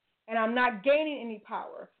 and I'm not gaining any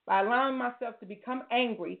power by allowing myself to become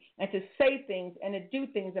angry and to say things and to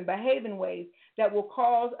do things and behave in ways that will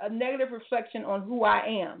cause a negative reflection on who I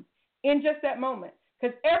am in just that moment.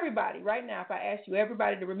 Because everybody, right now, if I ask you,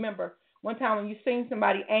 everybody to remember one time when you seen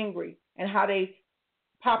somebody angry and how they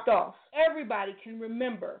popped off, everybody can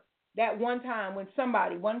remember that one time when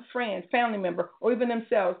somebody, one friend, family member, or even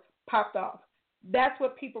themselves popped off. That's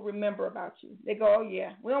what people remember about you. They go, oh,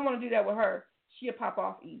 yeah, we don't want to do that with her. She'll pop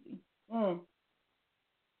off easy. So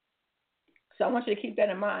I want you to keep that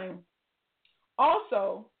in mind.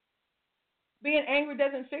 Also, being angry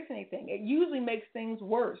doesn't fix anything. It usually makes things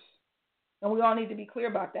worse. And we all need to be clear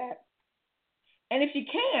about that. And if you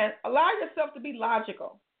can, allow yourself to be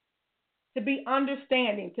logical, to be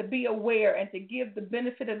understanding, to be aware, and to give the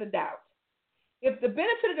benefit of the doubt. If the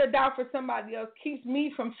benefit of the doubt for somebody else keeps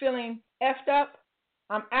me from feeling effed up,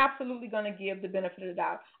 I'm absolutely going to give the benefit of the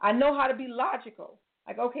doubt. I know how to be logical.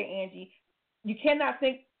 Like, okay, Angie, you cannot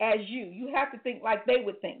think as you. You have to think like they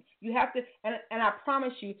would think. You have to, and I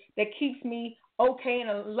promise you, that keeps me okay in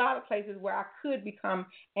a lot of places where I could become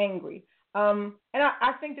angry. And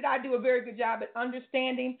I think that I do a very good job at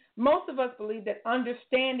understanding. Most of us believe that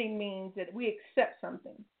understanding means that we accept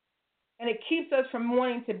something. And it keeps us from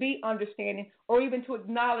wanting to be understanding or even to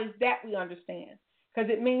acknowledge that we understand.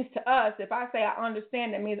 Because it means to us, if I say I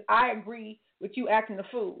understand, that means I agree with you acting a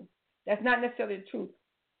fool. That's not necessarily the truth.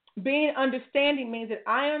 Being understanding means that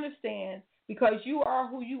I understand because you are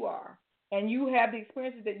who you are, and you have the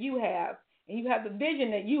experiences that you have, and you have the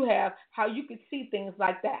vision that you have, how you could see things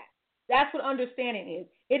like that. That's what understanding is.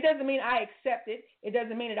 It doesn't mean I accept it. It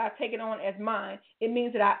doesn't mean that I take it on as mine. It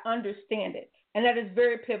means that I understand it. And that is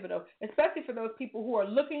very pivotal, especially for those people who are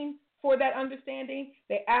looking for that understanding.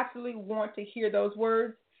 They absolutely want to hear those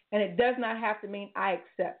words, and it does not have to mean I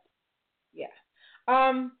accept. Yeah.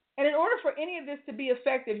 And in order for any of this to be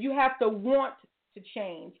effective, you have to want to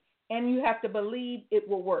change, and you have to believe it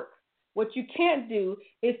will work. What you can't do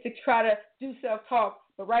is to try to do self-talk,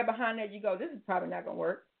 but right behind that you go, this is probably not going to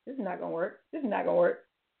work. This is not going to work. This is not going to work.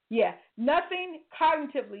 Yeah, nothing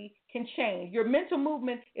cognitively can change. Your mental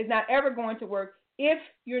movement is not ever going to work if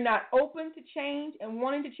you're not open to change and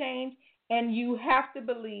wanting to change, and you have to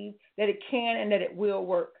believe that it can and that it will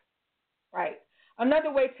work, right?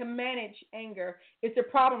 Another way to manage anger is to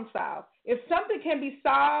problem solve. If something can be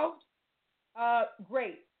solved,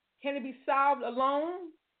 great. Can it be solved alone?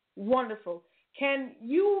 Wonderful. Can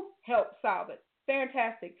you help solve it?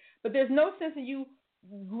 Fantastic. But there's no sense in you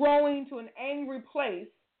growing to an angry place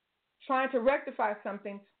trying to rectify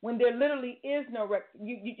something when there literally is no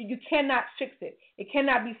you cannot fix it. It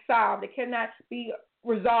cannot be solved. It cannot be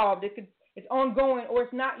resolved. It's ongoing, or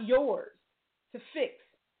it's not yours to fix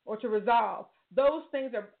or to resolve. Those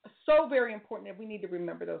things are so very important that we need to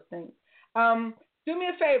remember those things. Do me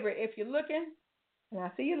a favor, if you're looking, and I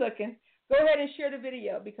see you looking, go ahead and share the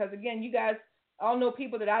video, because again, you guys all know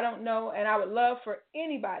people that I don't know, and I would love for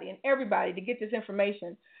anybody and everybody to get this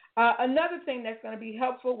information. Another thing that's going to be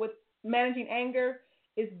helpful with managing anger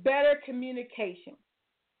is better communication.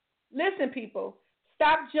 Listen, people,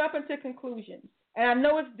 stop jumping to conclusions. And I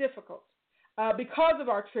know it's difficult because of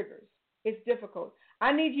our triggers. It's difficult.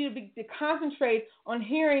 I need you to concentrate on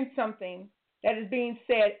hearing something that is being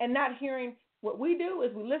said and not hearing what we do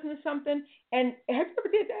is we listen to something. And have you ever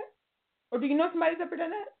did that? Or do you know somebody's ever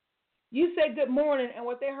done that? You say good morning, and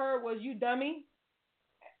what they heard was you dummy.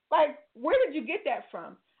 Like, where did you get that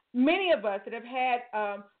from? Many of us that have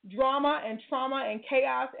had drama and trauma and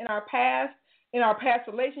chaos in our past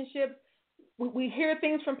relationships, we hear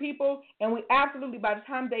things from people, and we absolutely, by the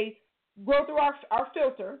time they go through our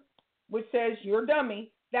filter, which says you're a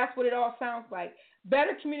dummy, that's what it all sounds like.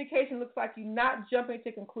 Better communication looks like you not jumping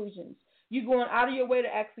to conclusions. You going out of your way to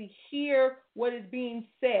actually hear what is being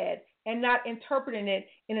said and not interpreting it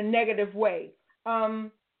in a negative way.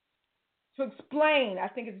 To explain, I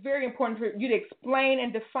think it's very important for you to explain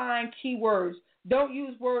and define key words. Don't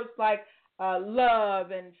use words like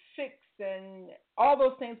love and fix and all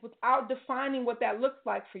those things without defining what that looks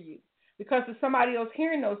like for you. Because to somebody else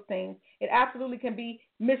hearing those things, it absolutely can be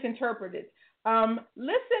misinterpreted.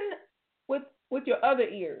 Listen with your other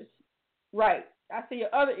ears. Right. I say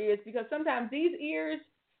your other ears because sometimes these ears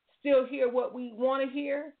still hear what we want to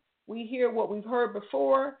hear. We hear what we've heard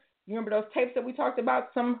before. You remember those tapes that we talked about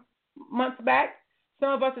some months back?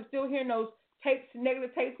 Some of us are still hearing those tapes,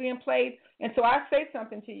 negative tapes being played. And so I say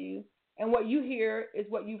something to you, and what you hear is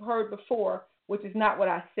what you've heard before, which is not what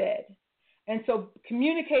I said. And so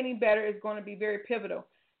communicating better is going to be very pivotal.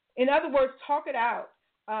 In other words, talk it out.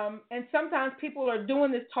 And sometimes people are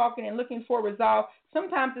doing this talking and looking for resolve.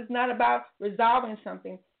 Sometimes it's not about resolving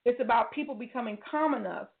something. It's about people becoming calm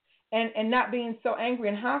enough and not being so angry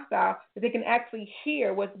and hostile that they can actually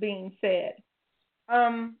hear what's being said.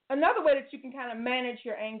 Another way that you can kind of manage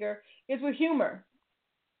your anger is with humor.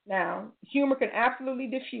 Now, humor can absolutely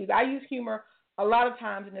diffuse. I use humor a lot of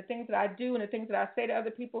times in the things that I do and the things that I say to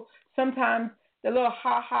other people. Sometimes the little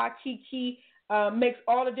ha-ha, kiki makes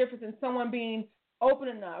all the difference in someone being open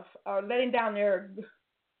enough or letting down their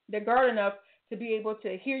guard enough to be able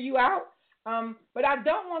to hear you out. But I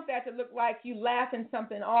don't want that to look like you laughing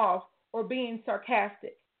something off or being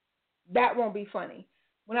sarcastic. That won't be funny.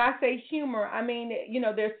 When I say humor, I mean,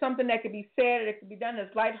 there's something that could be said or that could be done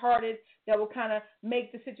that's lighthearted that will kind of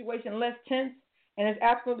make the situation less tense, and it's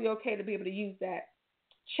absolutely okay to be able to use that.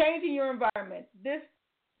 Changing your environment. This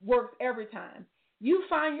works every time. You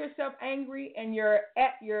find yourself angry and you're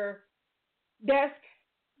at your desk,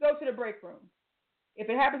 go to the break room. If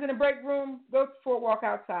it happens in the break room, go for a walk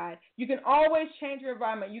outside. You can always change your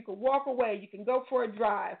environment. You can walk away. You can go for a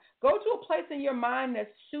drive. Go to a place in your mind that's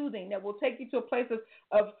soothing, that will take you to a place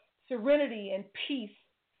of serenity and peace,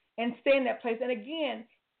 and stay in that place. And again,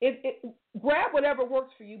 grab whatever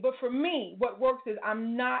works for you. But for me, what works is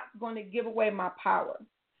I'm not going to give away my power.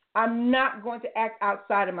 I'm not going to act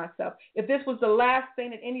outside of myself. If this was the last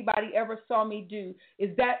thing that anybody ever saw me do,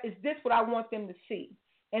 is this what I want them to see?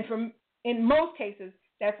 And in most cases,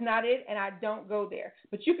 that's not it, and I don't go there.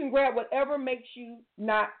 But you can grab whatever makes you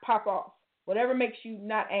not pop off, whatever makes you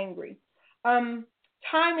not angry.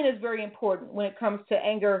 Timing is very important when it comes to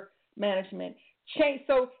anger management.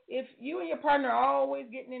 So if you and your partner are always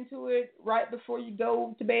getting into it right before you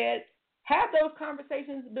go to bed, have those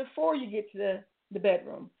conversations before you get to the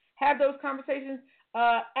bedroom. Have those conversations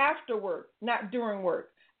after work, not during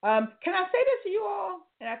work. Can I say this to you all?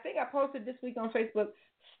 And I think I posted this week on Facebook.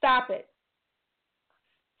 Stop it.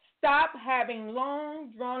 Stop having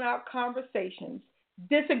long, drawn-out conversations,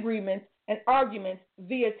 disagreements, and arguments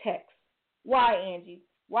via text. Why, Angie?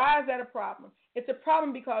 Why is that a problem? It's a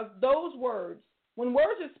problem because those words, when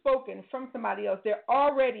words are spoken from somebody else, they're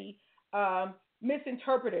already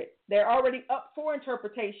misinterpreted. They're already up for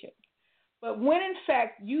interpretation. But when, in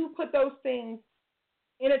fact, you put those things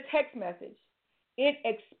in a text message, it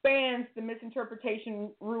expands the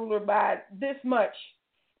misinterpretation ruler by this much.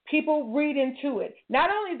 People read into it. Not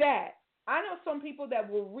only that, I know some people that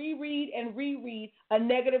will reread and reread a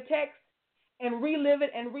negative text and relive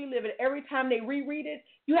it every time they reread it.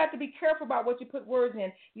 You have to be careful about what you put words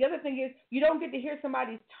in. The other thing is you don't get to hear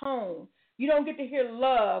somebody's tone. You don't get to hear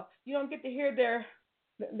love. You don't get to hear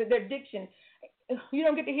their diction. You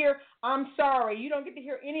don't get to hear I'm sorry. You don't get to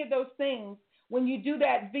hear any of those things when you do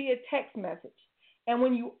that via text message. And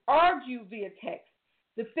when you argue via text,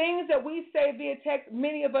 the things that we say via text,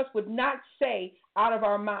 many of us would not say out of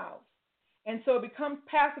our mouths. And so it becomes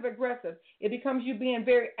passive-aggressive. It becomes you being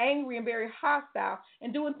very angry and very hostile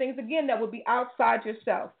and doing things, again, that would be outside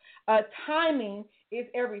yourself. Timing is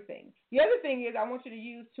everything. The other thing is I want you to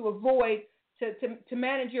use to avoid, to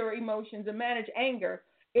manage your emotions and manage anger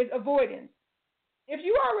is avoidance. If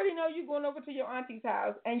you already know you're going over to your auntie's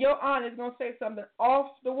house and your aunt is going to say something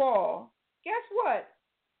off the wall, guess what?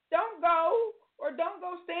 Don't go, or don't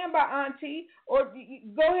go stand by auntie, or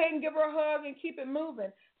go ahead and give her a hug and keep it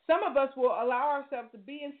moving. Some of us will allow ourselves to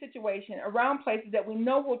be in situations around places that we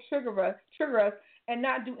know will trigger us and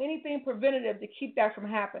not do anything preventative to keep that from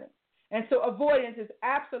happening. And so avoidance is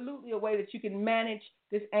absolutely a way that you can manage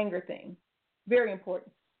this anger thing. Very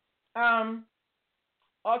important.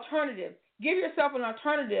 Alternative. Give yourself an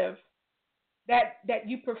alternative that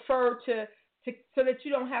you prefer to so that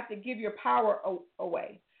you don't have to give your power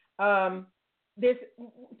away. I'm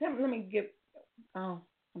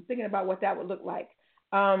thinking about what that would look like.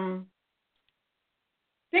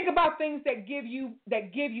 Think about things that give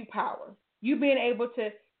you power. You being able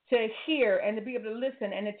to hear and to be able to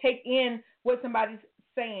listen and to take in what somebody's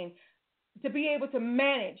saying, to be able to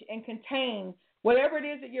manage and contain whatever it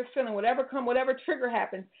is that you're feeling, whatever trigger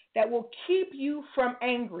happens that will keep you from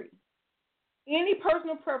angry. Any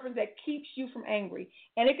personal preference that keeps you from angry.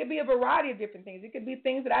 And it could be a variety of different things. It could be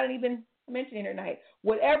things that I didn't even mention here tonight.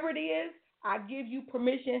 Whatever it is, I give you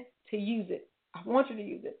permission to use it. I want you to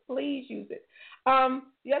use it. Please use it.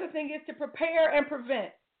 The other thing is to prepare and prevent.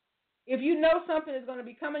 If you know something is going to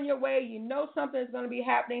be coming your way, you know something is going to be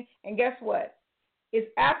happening, and guess what? It's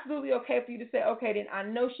absolutely okay for you to say, okay, then I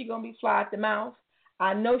know she's going to be fly at the mouth.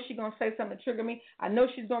 I know she's going to say something to trigger me. I know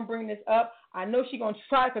she's going to bring this up. I know she's going to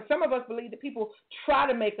try, because some of us believe that people try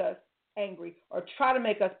to make us angry or try to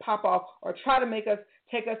make us pop off or try to make us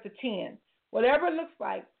take us to 10. Whatever it looks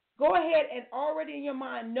like, go ahead and already in your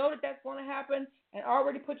mind know that that's going to happen and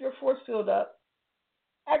already put your force field up.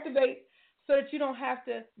 Activate so that you don't have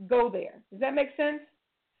to go there. Does that make sense?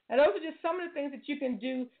 And those are just some of the things that you can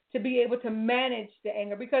do to be able to manage the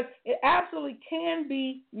anger, because it absolutely can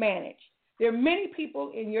be managed. There are many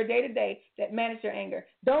people in your day-to-day that manage their anger.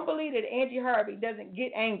 Don't believe that Angie Harvey doesn't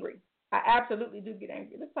get angry. I absolutely do get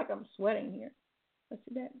angry. It looks like I'm sweating here. Let's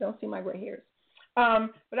see that. Don't see my gray hairs.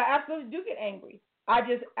 But I absolutely do get angry. I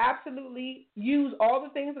just absolutely use all the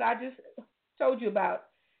things that I just told you about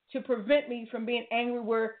to prevent me from being angry,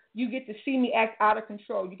 where you get to see me act out of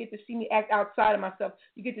control. You get to see me act outside of myself.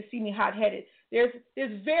 You get to see me hot-headed. There's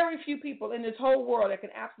very few people in this whole world that can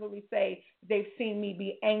absolutely say they've seen me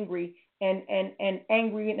be angry and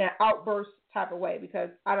angry in an outburst type of way, because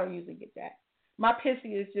I don't usually get that. My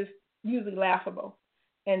pissy is just usually laughable,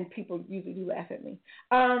 and people usually do laugh at me.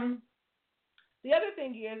 The other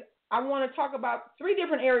thing is, I want to talk about 3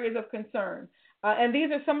 different areas of concern. And these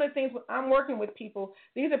are some of the things when I'm working with people.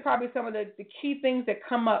 These are probably some of the key things that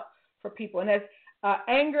come up for people. And that's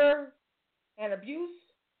anger and abuse,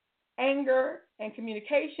 anger and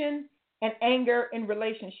communication, and anger in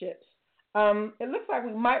relationships. It looks like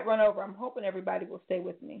we might run over. I'm hoping everybody will stay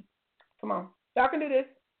with me. Come on. Y'all can do this.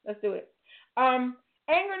 Let's do it. Anger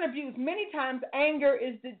and abuse. Many times anger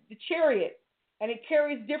is the chariot, and it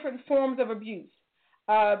carries different forms of abuse.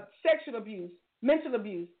 Sexual abuse, mental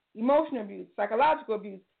abuse, emotional abuse, psychological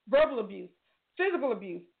abuse, verbal abuse, physical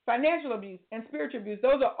abuse, financial abuse, and spiritual abuse.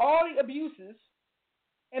 Those are all the abuses,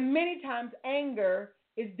 and many times anger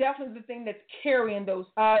is definitely the thing that's carrying those,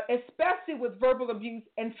 especially with verbal abuse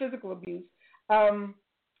and physical abuse.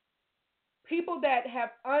 People that have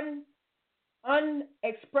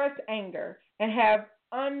unexpressed anger and have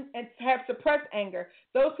suppressed anger,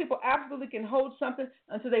 those people absolutely can hold something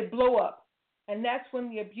until they blow up. And that's when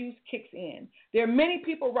the abuse kicks in. There are many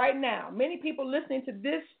people right now, many people listening to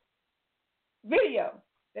this video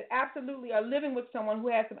that absolutely are living with someone who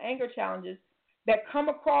has some anger challenges that come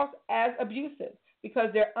across as abusive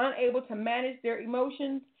because they're unable to manage their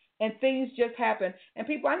emotions and things just happen. And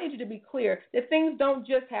people, I need you to be clear that things don't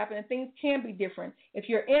just happen and things can be different. If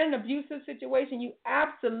you're in an abusive situation, you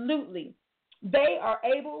absolutely, they are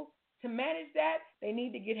able to manage that. They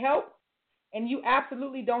need to get help, and you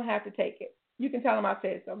absolutely don't have to take it. You can tell them I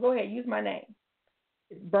said so. Go ahead, use my name.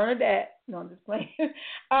 It's Bernadette. No, I'm just playing.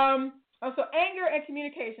 Also, anger and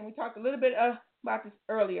communication. We talked a little bit about this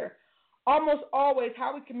earlier. Almost always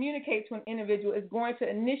how we communicate to an individual is going to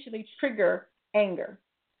initially trigger anger.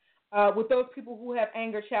 With those people who have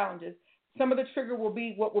anger challenges, some of the trigger will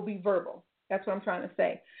be what will be verbal. That's what I'm trying to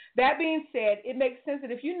say. That being said, it makes sense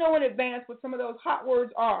that if you know in advance what some of those hot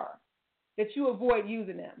words are, that you avoid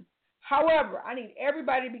using them. However, I need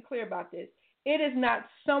everybody to be clear about this. It is not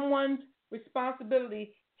someone's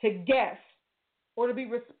responsibility to guess or to be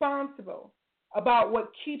responsible about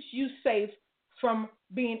what keeps you safe from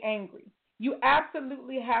being angry. You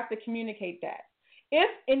absolutely have to communicate that. If,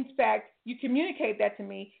 in fact, you communicate that to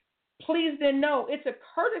me, please then know it's a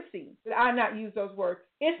courtesy that I not use those words.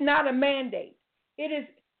 It's not a mandate. It is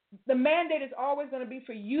The mandate is always going to be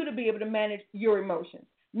for you to be able to manage your emotions,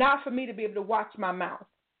 not for me to be able to watch my mouth.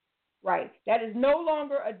 Right? That is no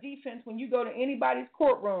longer a defense when you go to anybody's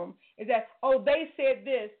courtroom, is that, oh, they said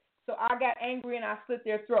this, so I got angry and I slit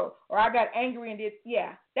their throat, or I got angry and did,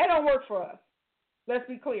 yeah, that don't work for us. Let's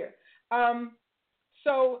be clear.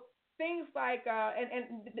 So things like,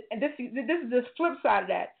 and this is the flip side of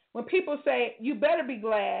that. When people say, you better be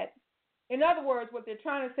glad, in other words, what they're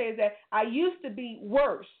trying to say is that I used to be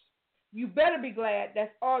worse. You better be glad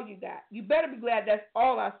that's all you got. You better be glad that's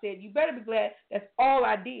all I said. You better be glad that's all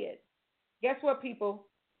I did. Guess what, people?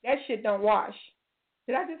 That shit don't wash.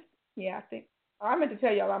 Did I just? Yeah, I think. I meant to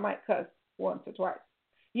tell y'all I might cuss once or twice.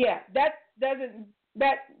 Yeah, that doesn't.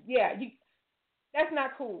 That's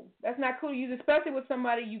not cool. That's not cool to use, especially with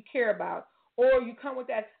somebody you care about. Or you come with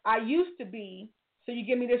that, I used to be, so you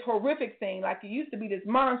give me this horrific thing, like you used to be this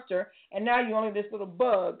monster, and now you're only this little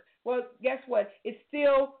bug. Well, guess what? It's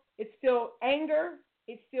still anger.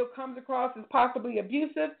 It still comes across as possibly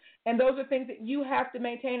abusive, and those are things that you have to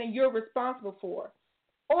maintain and you're responsible for.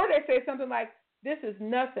 Or they say something like, this is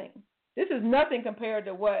nothing. This is nothing compared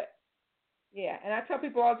to what? Yeah, and I tell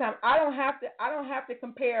people all the time, I don't have to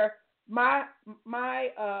compare my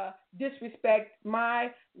disrespect,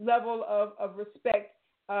 my level of respect,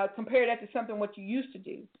 compare that to something what you used to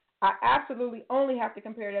do. I absolutely only have to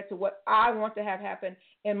compare that to what I want to have happen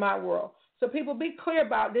in my world. So people, be clear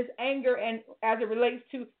about this anger, and as it relates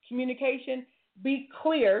to communication, be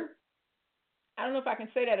clear. I don't know if I can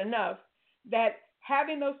say that enough, that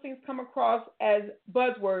having those things come across as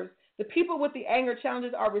buzzwords, the people with the anger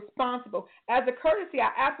challenges are responsible. As a courtesy, I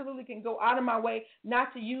absolutely can go out of my way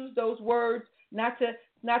not to use those words, not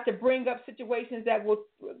to bring up situations that will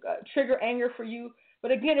trigger anger for you.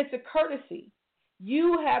 But again, it's a courtesy.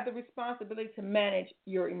 You have the responsibility to manage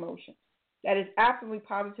your emotions. That is absolutely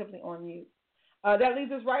positively on you. That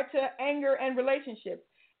leads us right to anger and relationships.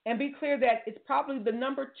 And be clear that it's probably the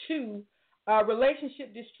number 2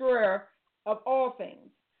 relationship destroyer of all things.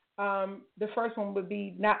 The first one would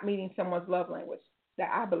be not meeting someone's love language. That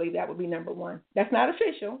I believe that would be number 1. That's not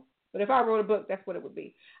official, but if I wrote a book, that's what it would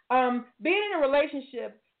be. Being in a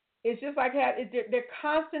relationship is just like they're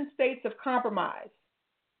constant states of compromise.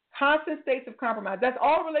 Constant states of compromise. That's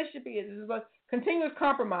all a relationship is. It's a continuous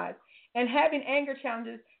compromise. And having anger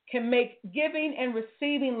challenges can make giving and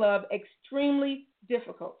receiving love extremely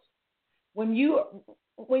difficult. When you're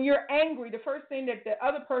angry, the first thing that the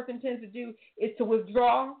other person tends to do is to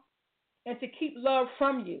withdraw and to keep love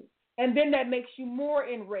from you. And then that makes you more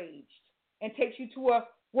enraged and takes you to a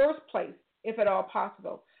worse place, if at all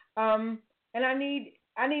possible. And I need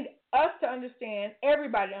us to understand,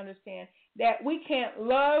 everybody to understand, that we can't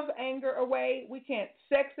love anger away. We can't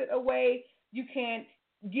sex it away. You can't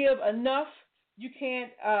give enough. You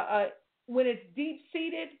can't, when it's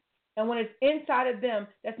deep-seated and when it's inside of them,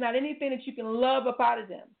 that's not anything that you can love up out of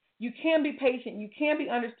them. You can be patient. You can be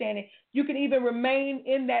understanding. You can even remain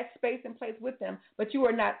in that space and place with them, but you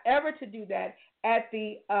are not ever to do that at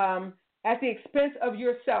the expense of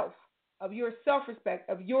yourself, of your self-respect,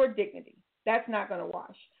 of your dignity. That's not going to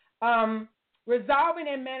wash. Resolving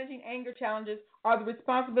and managing anger challenges are the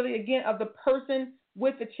responsibility, again, of the person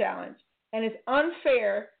with the challenge. And it's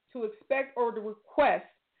unfair to expect or to request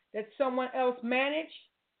that someone else manage,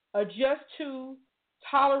 adjust to,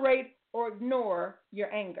 tolerate, or ignore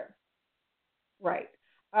your anger. Right.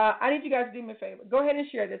 I need you guys to do me a favor. Go ahead and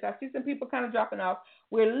share this. I see some people kind of dropping off.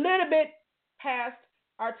 We're a little bit past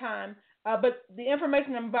our time, but the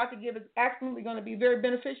information I'm about to give is absolutely going to be very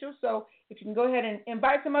beneficial. So if you can go ahead and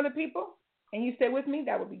invite some other people and you stay with me,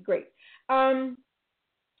 that would be great. Partners,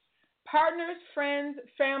 friends,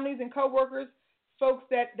 families, and coworkers, folks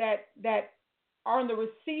that are on the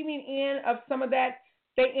receiving end of some of that,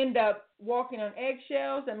 they end up walking on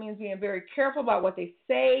eggshells. That means being very careful about what they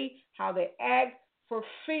say, how they act, for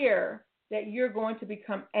fear that you're going to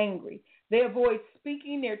become angry. They avoid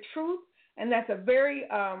speaking their truth, and that's a very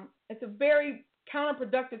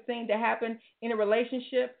counterproductive thing to happen in a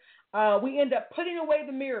relationship. We end up putting away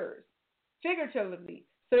the mirrors, figuratively,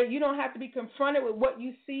 so that you don't have to be confronted with what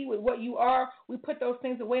you see, with what you are. We put those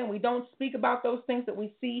things away and we don't speak about those things that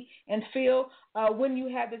we see and feel. When you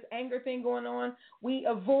have this anger thing going on, we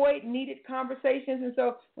avoid needed conversations. And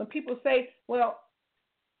so when people say, well,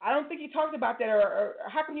 I don't think you talked about that, or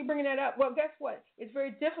how come you bringing that up? Well, guess what? It's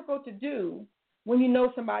very difficult to do when you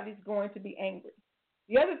know somebody's going to be angry.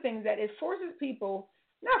 The other thing is that it forces people,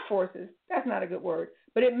 not forces, that's not a good word,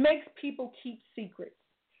 but it makes people keep secrets.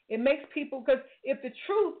 It makes people, because if the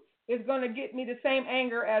truth is going to get me the same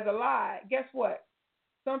anger as a lie, guess what?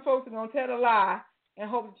 Some folks are going to tell the lie and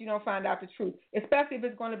hope that you don't find out the truth, especially if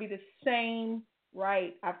it's going to be the same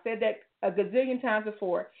Right. I've said that a gazillion times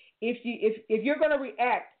before. If you're going to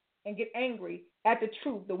react and get angry at the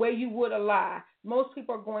truth the way you would a lie, most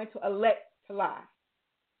people are going to elect to lie.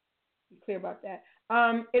 Be clear about that.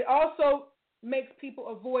 It also makes people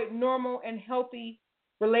avoid normal and healthy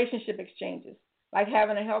relationship exchanges, like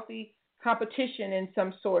having a healthy competition in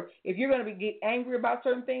some sort. If you're going to get angry about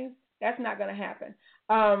certain things, that's not going to happen.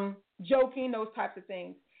 Joking, those types of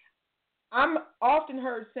things. I'm often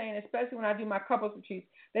heard saying, especially when I do my couples retreats,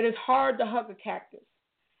 that it's hard to hug a cactus.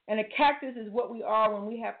 And a cactus is what we are when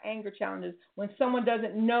we have anger challenges, when someone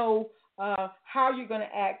doesn't know how you're going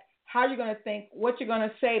to act, how you're going to think, what you're going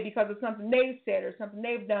to say because of something they've said or something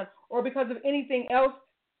they've done or because of anything else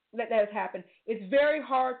that has happened. It's very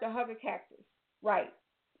hard to hug a cactus, right,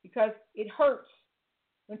 because it hurts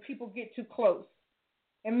when people get too close.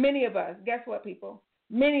 And many of us, guess what, people?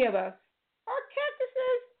 Many of us are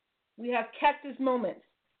cactuses. We have cactus moments,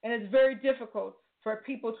 and it's very difficult for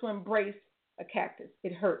people to embrace a cactus.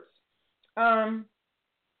 It hurts. I'm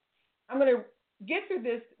going to get through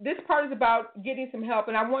this. This part is about getting some help,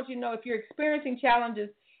 and I want you to know if you're experiencing challenges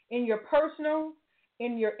in your personal,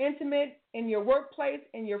 in your intimate, in your workplace,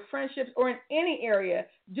 in your friendships, or in any area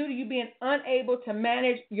due to you being unable to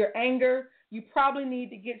manage your anger, you probably need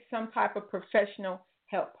to get some type of professional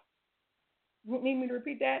help. You need me to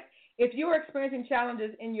repeat that? If you're experiencing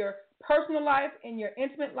challenges in your personal life, in your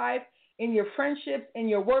intimate life, in your friendships, in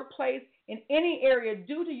your workplace, in any area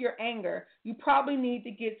due to your anger, you probably need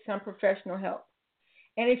to get some professional help.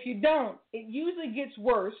 And if you don't, it usually gets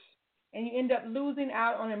worse, and you end up losing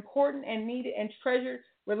out on important and needed and treasured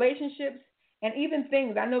relationships and even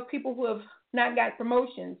things. I know people who have not got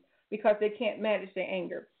promotions because they can't manage their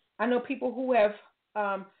anger. I know people who have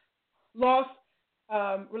lost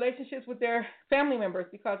relationships with their family members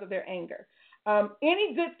because of their anger.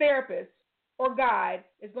 Any good therapist or guide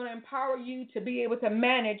is going to empower you to be able to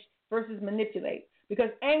manage versus manipulate, because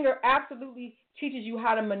anger absolutely teaches you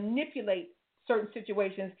how to manipulate certain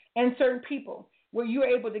situations and certain people where you're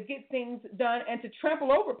able to get things done and to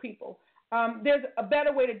trample over people. There's a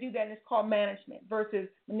better way to do that, and it's called management versus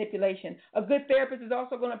manipulation. A good therapist is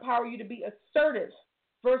also going to empower you to be assertive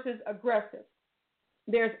versus aggressive.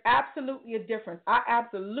 There's absolutely a difference. I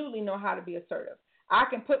absolutely know how to be assertive. I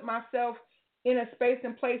can put myself in a space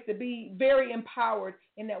and place to be very empowered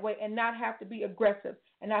in that way and not have to be aggressive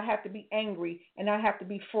and not have to be angry and not have to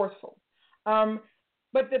be forceful.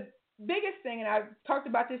 But the biggest thing, and I've talked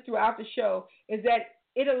about this throughout the show, is that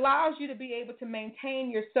it allows you to be able to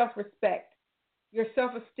maintain your self-respect, your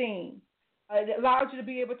self-esteem. It allows you to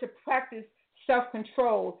be able to practice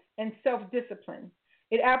self-control and self-discipline.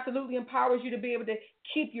 It absolutely empowers you to be able to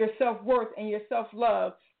keep your self-worth and your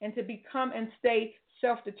self-love and to become and stay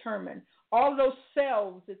self-determined. All of those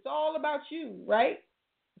selves, it's all about you, right?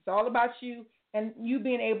 It's all about you and you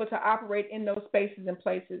being able to operate in those spaces and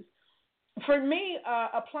places. For me,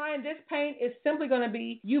 applying this pain is simply going to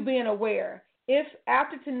be you being aware. If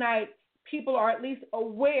after tonight people are at least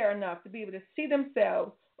aware enough to be able to see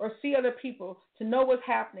themselves or see other people to know what's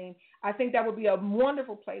happening, I think that would be a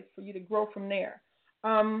wonderful place for you to grow from there.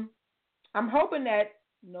 I'm hoping that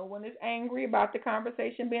no one is angry about the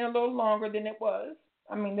conversation being a little longer than it was.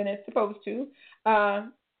 Than it's supposed to.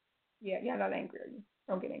 You're not angry, are you?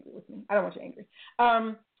 Don't get angry with me. I don't want you angry.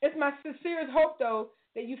 It's my sincerest hope, though,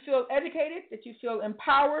 that you feel educated, that you feel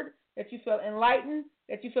empowered, that you feel enlightened,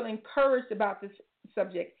 that you feel encouraged about this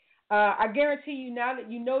subject. I guarantee you now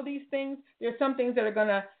that you know these things, there's some things that are going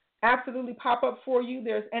to absolutely pop up for you.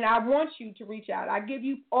 And I want you to reach out. I give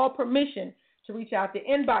you all permission to reach out, to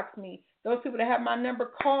inbox me. Those people that have my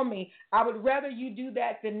number, call me. I would rather you do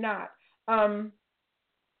that than not.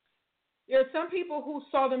 There are some people who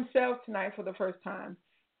saw themselves tonight for the first time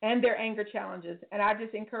and their anger challenges, and I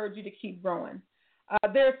just encourage you to keep growing.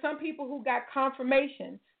 There are some people who got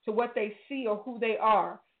confirmation to what they see or who they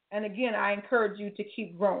are, and again, I encourage you to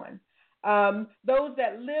keep growing. Those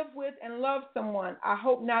that live with and love someone, I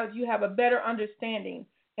hope now that you have a better understanding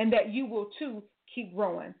and that you will, too, keep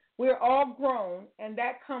growing. We're all grown, and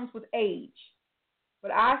that comes with age.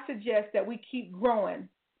 But I suggest that we keep growing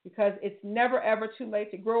because it's never, ever too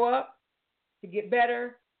late to grow up, to get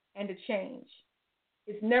better, and to change.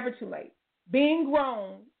 It's never too late. Being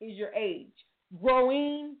grown is your age.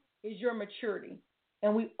 Growing is your maturity.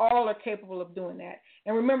 And we all are capable of doing that.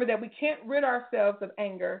 And remember that we can't rid ourselves of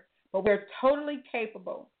anger, but we're totally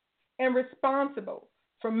capable and responsible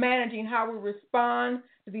for managing how we respond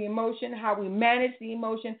to the emotion, how we manage the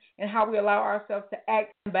emotion, and how we allow ourselves to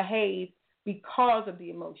act and behave because of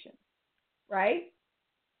the emotion. Right?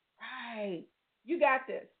 Right. You got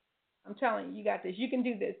this. I'm telling you, you got this. You can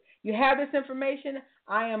do this. You have this information.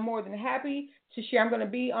 I am more than happy to share. I'm going to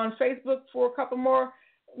be on Facebook for a couple more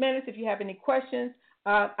minutes if you have any questions.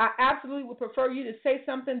 I absolutely would prefer you to say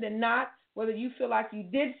something than not, whether you feel like you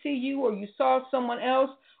did see you or you saw someone else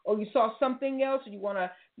or you saw something else or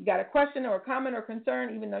you got a question or a comment or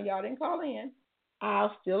concern, even though y'all didn't call in,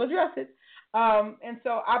 I'll still address it. And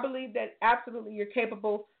so I believe that absolutely you're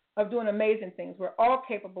capable of doing amazing things. We're all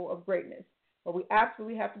capable of greatness, but we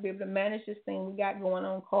absolutely have to be able to manage this thing we got going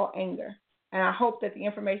on called anger. And I hope that the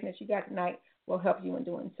information that you got tonight will help you in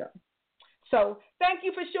doing so. So thank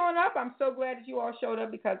you for showing up. I'm so glad that you all showed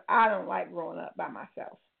up because I don't like growing up by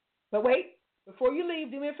myself. But wait, before you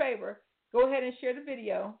leave, do me a favor. Go ahead and share the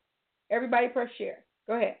video. Everybody press share.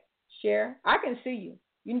 Go ahead. Share. I can see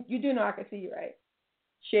you. You do know I can see you, right?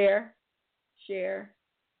 Share, share,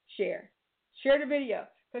 share. Share the video.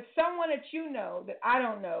 Because someone that you know that I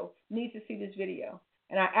don't know needs to see this video.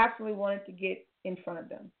 And I absolutely wanted to get in front of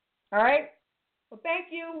them. All right? Well, thank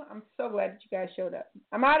you. I'm so glad that you guys showed up.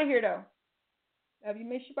 I'm out of here, though. Love you,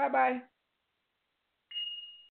 miss you. Bye-bye.